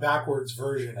like a backwards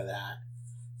version of that.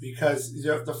 Because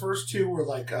the first two were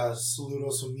like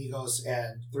Saludos Amigos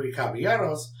and Three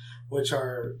Caballeros, which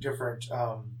are different,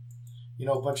 a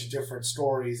bunch of different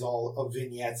stories, all of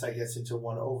vignettes, I guess, into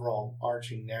one overall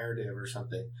arching narrative or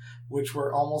something, which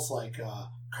were almost like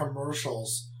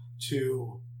commercials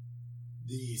to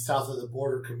the south of the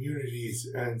border communities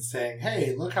and saying,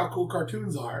 hey, look how cool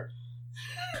cartoons are.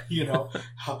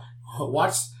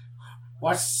 Watch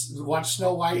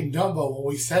Snow White and Dumbo when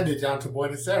we send it down to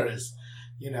Buenos Aires.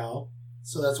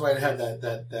 So that's why it had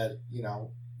that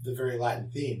the very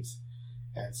Latin themes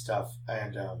and stuff.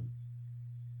 And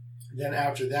then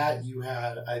after that, you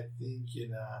had, I think,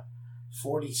 in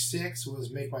 46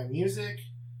 was Make My Music.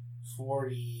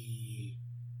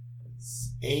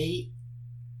 48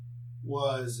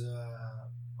 was,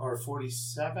 or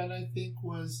 47, I think,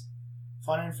 was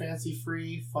Fun and Fancy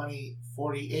Free.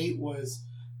 48 was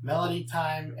Melody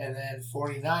Time. And then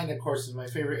 49, of course, is my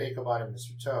favorite, Ichabod and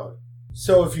Mr. Toad.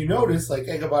 So if you notice, like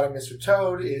Ichabod and Mr.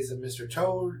 Toad is a Mr.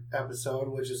 Toad episode,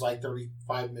 which is like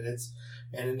 35 minutes,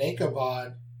 and an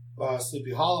Ichabod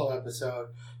Sleepy Hollow episode,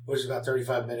 which is about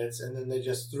 35 minutes, and then they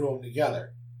just threw them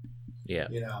together. Yeah.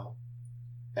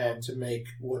 And to make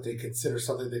what they consider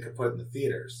something they could put in the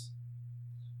theaters.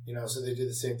 So they did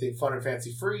the same thing. Fun and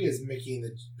Fancy Free is Mickey and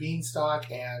the Beanstalk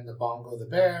and the Bongo the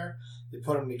Bear. They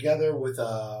put them together with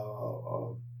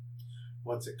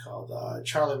what's it called?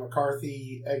 Charlie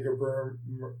McCarthy, Edgar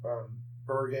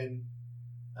Bergen,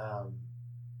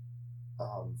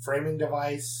 framing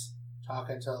device,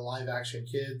 talking to live action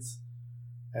kids,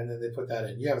 and then they put that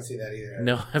in. You haven't seen that either.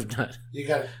 No, I've not. You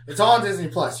got it's all on Disney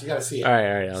Plus. You got to see it. All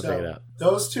right, I'll check it out.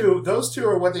 Those two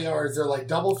are what they are. Is they're like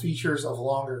double features of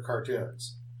longer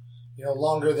cartoons.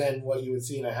 Longer than what you would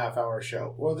see in a half-hour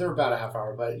show. Well, they're about a half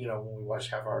hour, but when we watch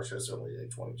half-hour shows, they're only like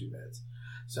 22 minutes.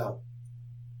 So.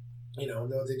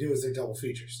 What they do is they double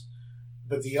features.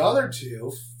 But the other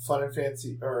two, Fun and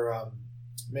Fancy, or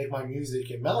Make My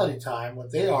Music and Melody Time, what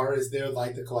they are is they're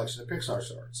like the collection of Pixar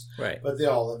shorts. Right. But they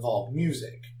all involve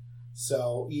music.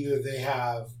 So either they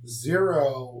have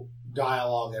zero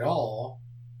dialogue at all,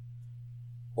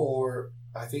 or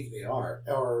I think they are.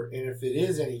 And if it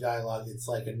is any dialogue, it's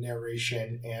like a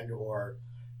narration and or,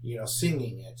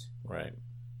 singing it. Right.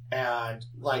 And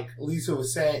like Lisa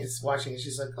was saying, it's watching it,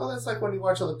 she's like, oh, that's like when you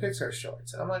watch all the Pixar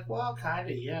shorts. And I'm like, well, kind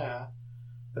of, yeah.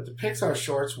 But the Pixar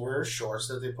shorts were shorts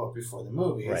that they put before the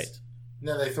movies. Right. And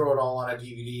then they throw it all on a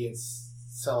DVD and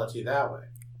sell it to you that way.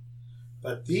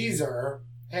 But these are,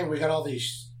 hey, we got all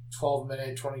these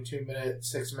 12-minute, 22-minute,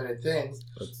 6-minute things.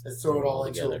 Let's throw it all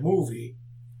into a movie.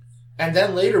 And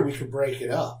then later we could break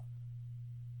it up.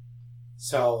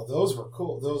 So those were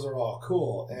cool. Those are all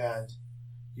cool. And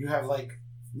you have like,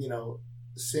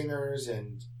 singers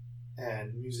and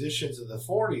musicians of the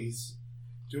 40s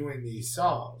doing these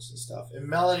songs and stuff. And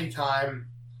Melody Time,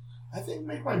 I think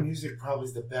Make My Music probably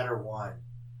is the better one.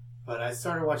 But I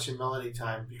started watching Melody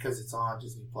Time because it's on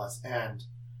Disney Plus. And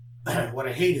what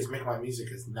I hate is Make My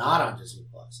Music is not on Disney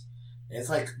Plus. And it's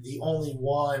like the only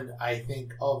one, I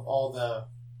think, of all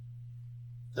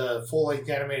the full-length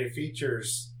animated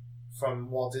features from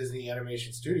Walt Disney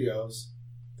Animation Studios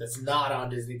that's not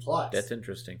on Disney Plus. That's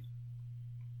interesting.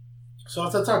 So I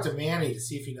have to talk to Manny to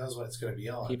see if he knows what it's going to be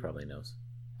on. He probably knows.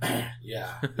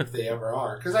 Yeah, if they ever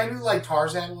are. Because I knew like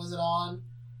Tarzan wasn't on,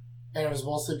 and it was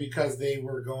mostly because they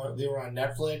were on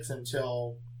Netflix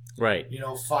until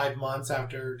 5 months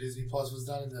after Disney Plus was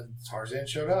done, and then Tarzan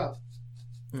showed up.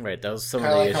 Right, that was some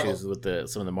of the issues with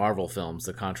some of the Marvel films.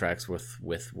 The contracts with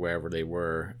wherever they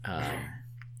were.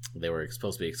 They were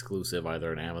supposed to be exclusive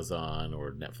either on Amazon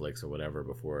or Netflix or whatever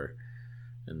before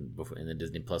and then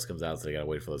Disney Plus comes out, so they gotta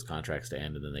wait for those contracts to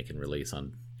end and then they can release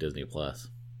on Disney Plus.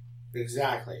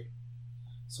 Exactly.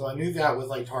 So I knew that with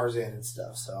like Tarzan and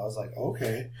stuff, so I was like,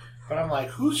 okay. But I'm like,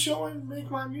 who's showing Make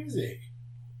My Music?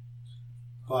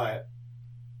 But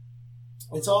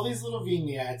it's all these little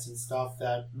vignettes and stuff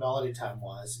that Melody Time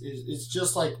was. It's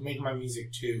just like Make My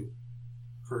Music 2,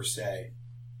 per se.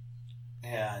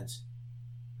 And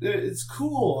it's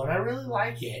cool, and I really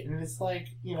like it. And it's like,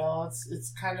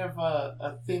 it's kind of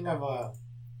a thing of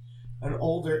an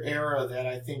older era that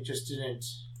I think just didn't,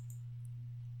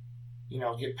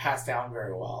 get passed down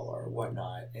very well or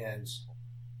whatnot. And,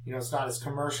 it's not as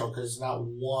commercial because it's not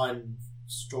one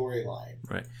storyline.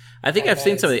 Right. I think And I've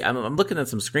seen then some of the. I'm looking at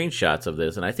some screenshots of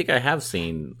this, and I think I have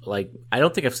seen I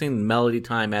don't think I've seen Melody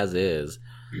Time as is,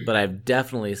 but I've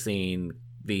definitely seen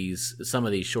some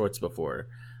of these shorts before,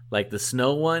 like the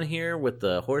snow one here with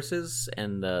the horses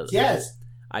and the. Yes.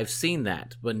 I've seen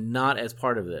that, but not as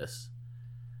part of this.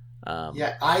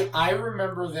 Yeah, I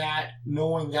remember that,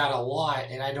 knowing that a lot,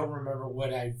 and I don't remember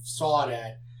what I saw it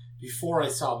at before I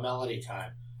saw Melody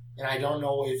Time. And I don't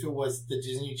know if it was the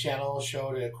Disney Channel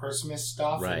showed a Christmas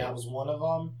stuff, Right. and that was one of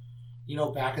them,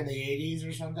 back in the 80s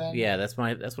or something. Yeah, that's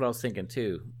what I was thinking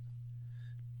too.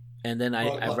 And then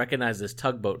I recognize this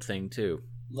tugboat thing too.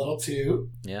 Little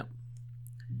 2. Yep.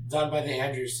 Done by the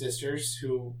Andrews sisters,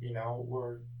 who,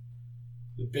 were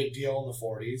the big deal in the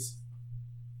 40s.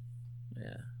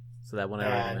 Yeah. So that one I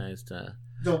And recognized.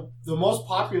 The most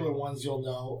popular ones you'll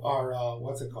know are,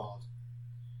 what's it called?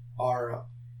 Are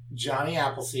Johnny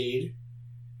Appleseed.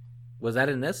 Was that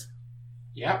in this?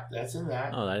 Yep, that's in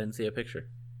that. Oh, I didn't see a picture.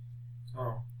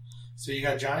 Oh. So you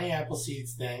got Johnny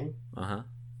Appleseed's thing. Uh-huh.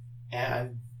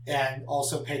 And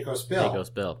also Pecos Bill. Pecos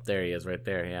Bill. There he is right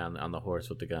there, yeah, on the horse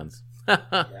with the guns.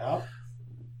 Yep.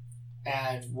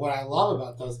 And what I love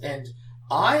about those, and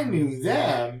I knew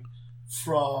them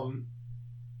from,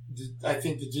 I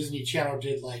think the Disney Channel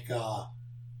did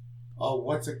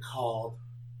what's it called?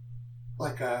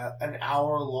 Like an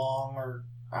hour long or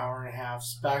hour and a half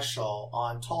special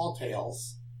on Tall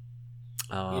Tales.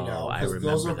 Oh, I 'cause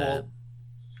those remember are that. both.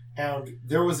 And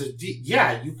there was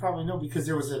you probably know, because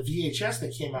there was a VHS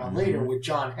that came out later with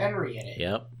John Henry in it.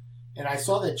 Yep. And I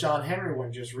saw that John Henry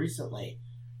one just recently,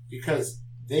 because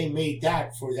they made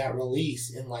that for that release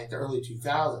in the early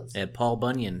 2000s. And Paul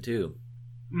Bunyan too.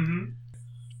 Mm-hmm.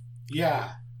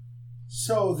 Yeah.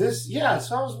 So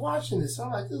so I was watching this.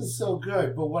 I'm like, this is so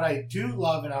good. But what I do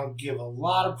love, and I'll give a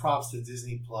lot of props to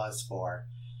Disney Plus for,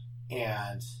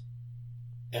 and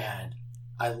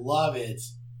I love it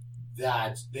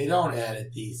that they don't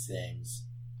edit these things.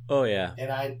 Oh yeah.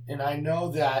 And I know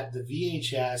that the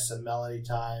VHS of Melody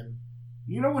Time,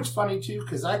 what's funny too,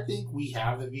 because I think we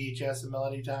have the VHS of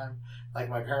Melody Time. Like,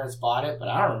 my parents bought it, but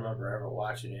I don't remember ever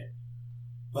watching it.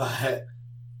 But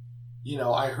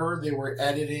I heard they were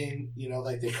editing,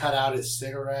 they cut out his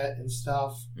cigarette and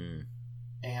stuff. Mm.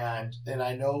 And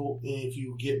I know if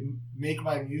you Make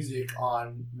My Music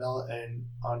on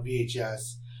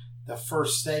VHS, the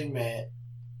first segment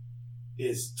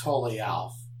is totally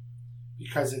off,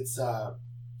 because it's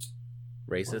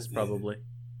Racist, probably.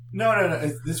 No.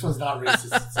 This one's not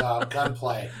racist. It's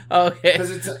Gunplay. Okay.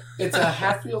 Because it's a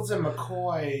Hatfields and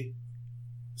McCoy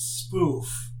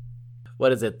spoof.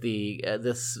 What is it? The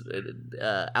this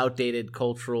outdated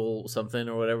cultural something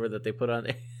or whatever that they put on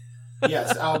there.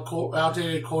 Yes,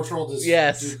 outdated cultural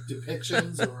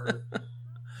depictions, or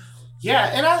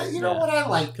and what, I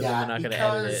like that, they're not going to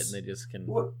edit it, and they just can.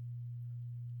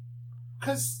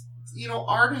 Because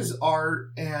art is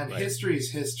art, and Right. history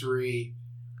is history,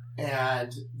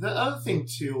 and the other thing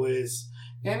too is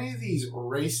any of these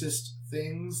racist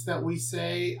things that we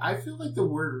say. I feel like the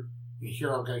word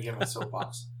here. I'm going to get my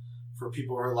soapbox for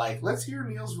people who are like, let's hear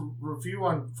Neil's review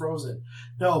on Frozen.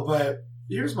 No, but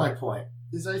here's my point.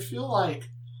 Is I feel like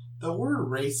the word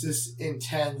racist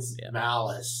intends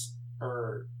malice,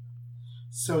 or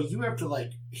so you have to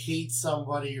hate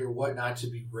somebody or whatnot to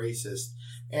be racist.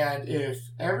 And if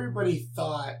everybody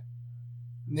thought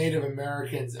Native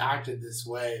Americans acted this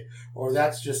way, or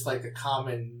that's just a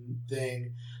common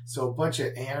thing, so a bunch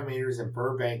of animators in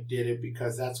Burbank did it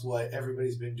because that's what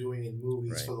everybody's been doing in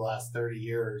movies for the last 30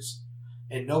 years,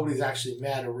 and nobody's actually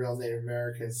met a real Native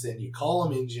Americans, and you call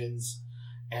them Indians,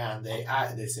 and they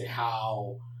say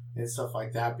how and stuff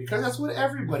like that, because that's what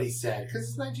everybody said, because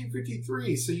it's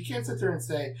 1953, so you can't sit there and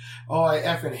say, oh, I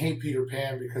effing hate Peter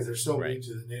Pan because they're so mean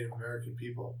to the Native American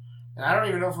people. And I don't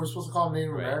even know if we're supposed to call them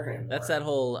Native American anymore. That's that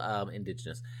whole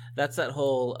indigenous. That's that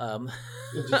whole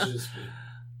indigenous people.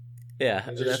 Yeah,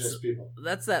 indigenous people.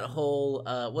 That's that whole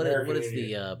what is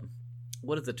Indian.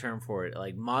 what is the term for it?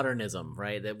 Like modernism,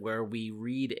 right? That where we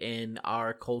read in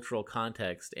our cultural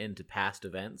context into past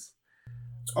events.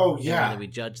 Oh yeah, and we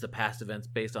judge the past events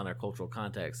based on our cultural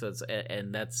context. So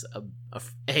that's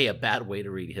a bad way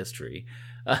to read history,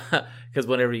 because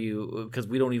because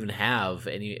we don't even have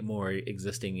any more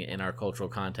existing in our cultural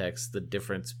context the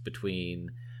difference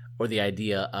between, or the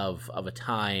idea of a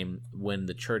time when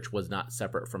the church was not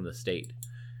separate from the state,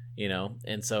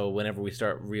 and so whenever we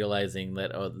start realizing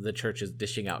that the church is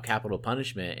dishing out capital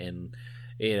punishment and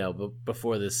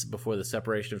before the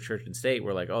separation of church and state,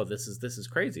 we're like, oh, this is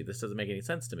crazy. This doesn't make any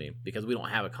sense to me, because we don't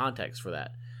have a context for that.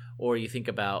 or you think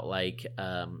about like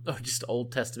or just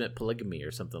Old Testament polygamy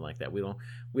or something like that. We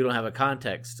don't have a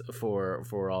context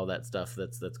for all that stuff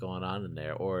that's going on in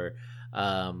there, or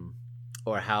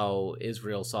how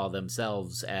Israel saw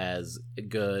themselves as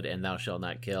good and thou shalt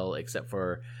not kill, except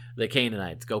for the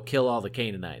Canaanites. Go kill all the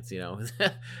Canaanites. You know,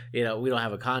 we don't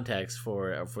have a context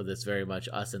for this very much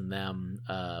us and them.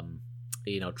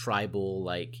 Tribal,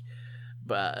 like,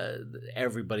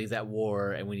 everybody's at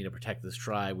war and we need to protect this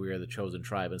tribe. We are the chosen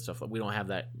tribe and stuff. We don't have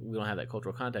that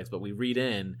cultural context, but we read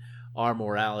in our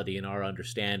morality and our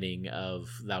understanding of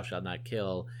thou shalt not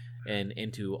kill and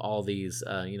into all these,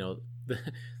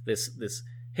 this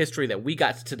history that we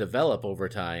got to develop over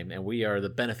time and we are the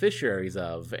beneficiaries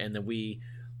of, and then we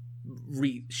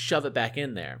shove it back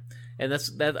in there. And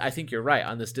that I think you're right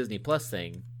on this Disney Plus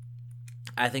thing.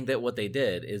 I think that what they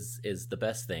did is the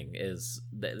best thing, is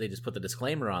that they just put the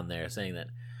disclaimer on there saying that,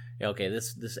 okay,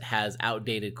 this has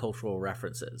outdated cultural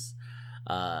references,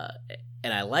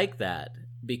 and I like that,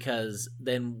 because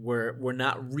then we're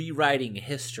not rewriting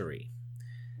history.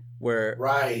 We're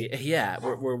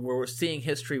seeing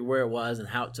history where it was and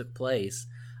how it took place,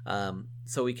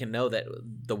 so we can know that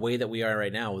the way that we are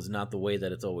right now is not the way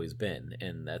that it's always been,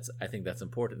 and I think that's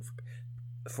important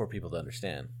for people to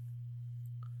understand.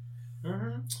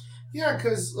 Mm-hmm. Yeah,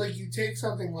 because like you take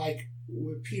something like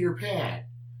with Peter Pan,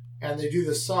 and they do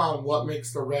the song "What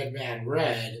Makes the Red Man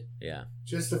Red." Yeah,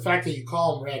 just the fact that you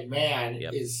call him Red Man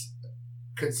is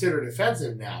considered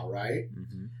offensive now, right?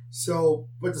 Mm-hmm. So,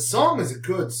 but the song is a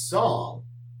good song.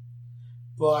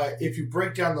 But if you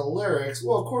break down the lyrics,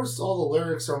 well, of course, all the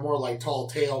lyrics are more like tall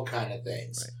tale kind of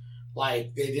things. Right.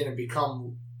 Like they didn't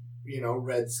become,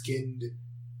 red-skinned,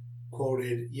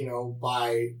 quoted,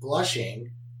 by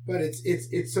blushing. But it's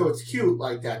cute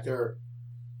like that.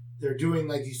 They're doing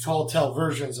like these tall tale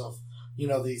versions of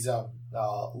these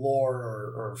lore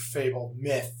or fable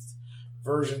myth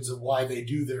versions of why they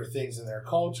do their things in their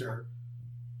culture.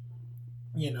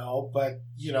 But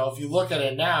if you look at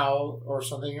it now or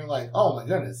something, you're like, oh my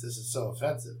goodness, this is so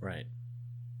offensive, right?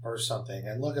 Or something.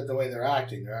 And look at the way they're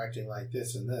acting. They're acting like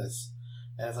this and this,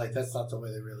 and it's like that's not the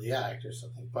way they really act or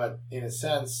something. But in a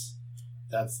sense,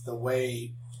 that's the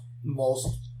way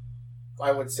most,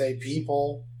 I would say,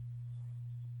 people,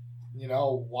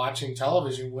 watching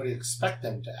television would expect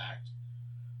them to act,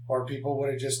 or people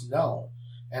would have just known.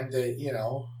 And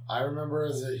I remember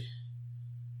as a,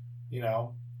 here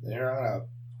I'm gonna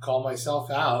call myself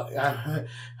out.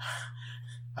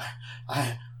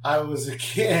 I was a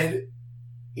kid,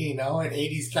 in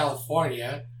 80s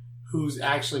California, who's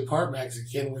actually part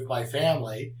Mexican with my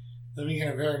family, living in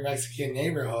a very Mexican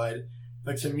neighborhood.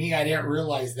 But to me, I didn't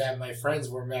realize that my friends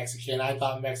were Mexican. I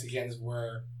thought Mexicans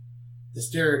were the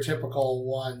stereotypical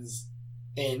ones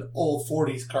in old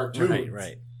 40s cartoons.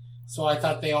 Right. So I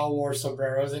thought they all wore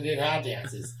sombreros and did hat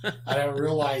dances. I didn't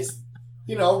realize,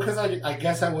 because I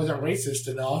guess I wasn't racist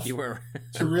enough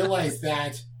to realize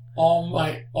that all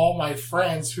my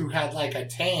friends who had like a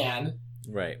tan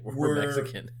were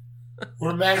Mexican.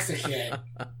 We're Mexican.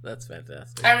 That's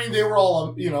fantastic. I mean, they were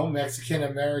all, Mexican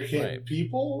American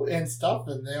people and stuff,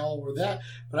 and they all were that.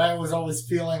 But I was always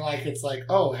feeling like it's like,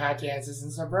 oh, hat dances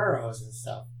and sombreros and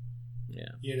stuff. Yeah.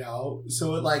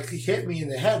 So it like hit me in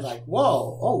the head like,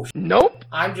 whoa, oh, Nope.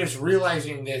 I'm just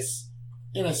realizing this,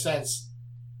 in a sense,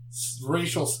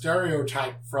 racial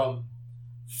stereotype from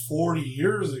 40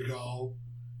 years ago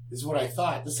is what I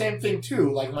thought. The same thing,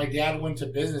 too. Like, my dad went to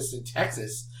business in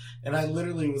Texas. And I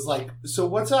literally was like, so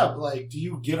what's up? Like, do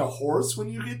you get a horse when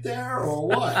you get there or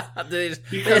what? They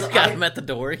just got them at the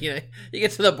door. You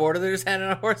get to the border, they're just handing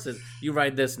out horses. You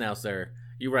ride this now, sir.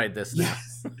 You ride this now.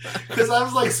 Yes. Because I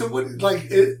was like, so what,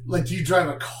 do you drive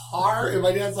a car? And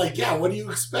my dad's like, yeah, what do you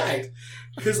expect?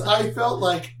 Because I felt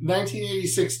like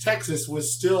 1986 Texas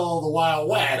was still the Wild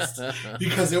West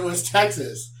because it was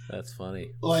Texas. That's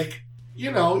funny. Like,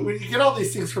 when you get all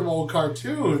these things from old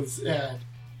cartoons and...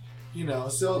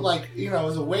 so it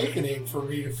was awakening for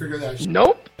me to figure that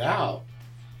Nope. out.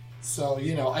 So,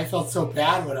 I felt so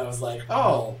bad when I was like,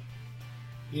 oh,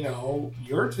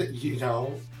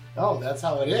 oh, that's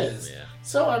how it is. Yeah.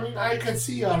 So, I mean, I could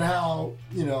see on how,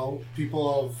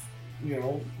 people of,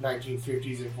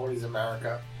 1950s and 40s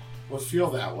America would feel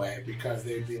that way because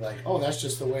they'd be like, oh, that's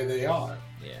just the way they are.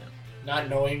 Yeah. Not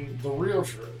knowing the real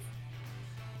truth.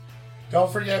 Don't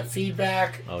forget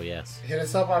feedback. Oh, yes. Hit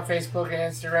us up on Facebook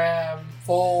and Instagram.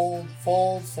 Fold.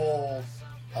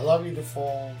 I love you to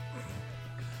fold.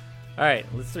 All right,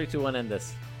 let's 3, 2, 1 end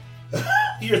this.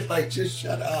 You're like, just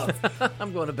shut up.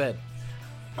 I'm going to bed.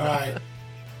 All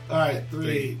right.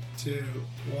 3, 2,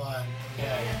 1.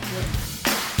 Yeah.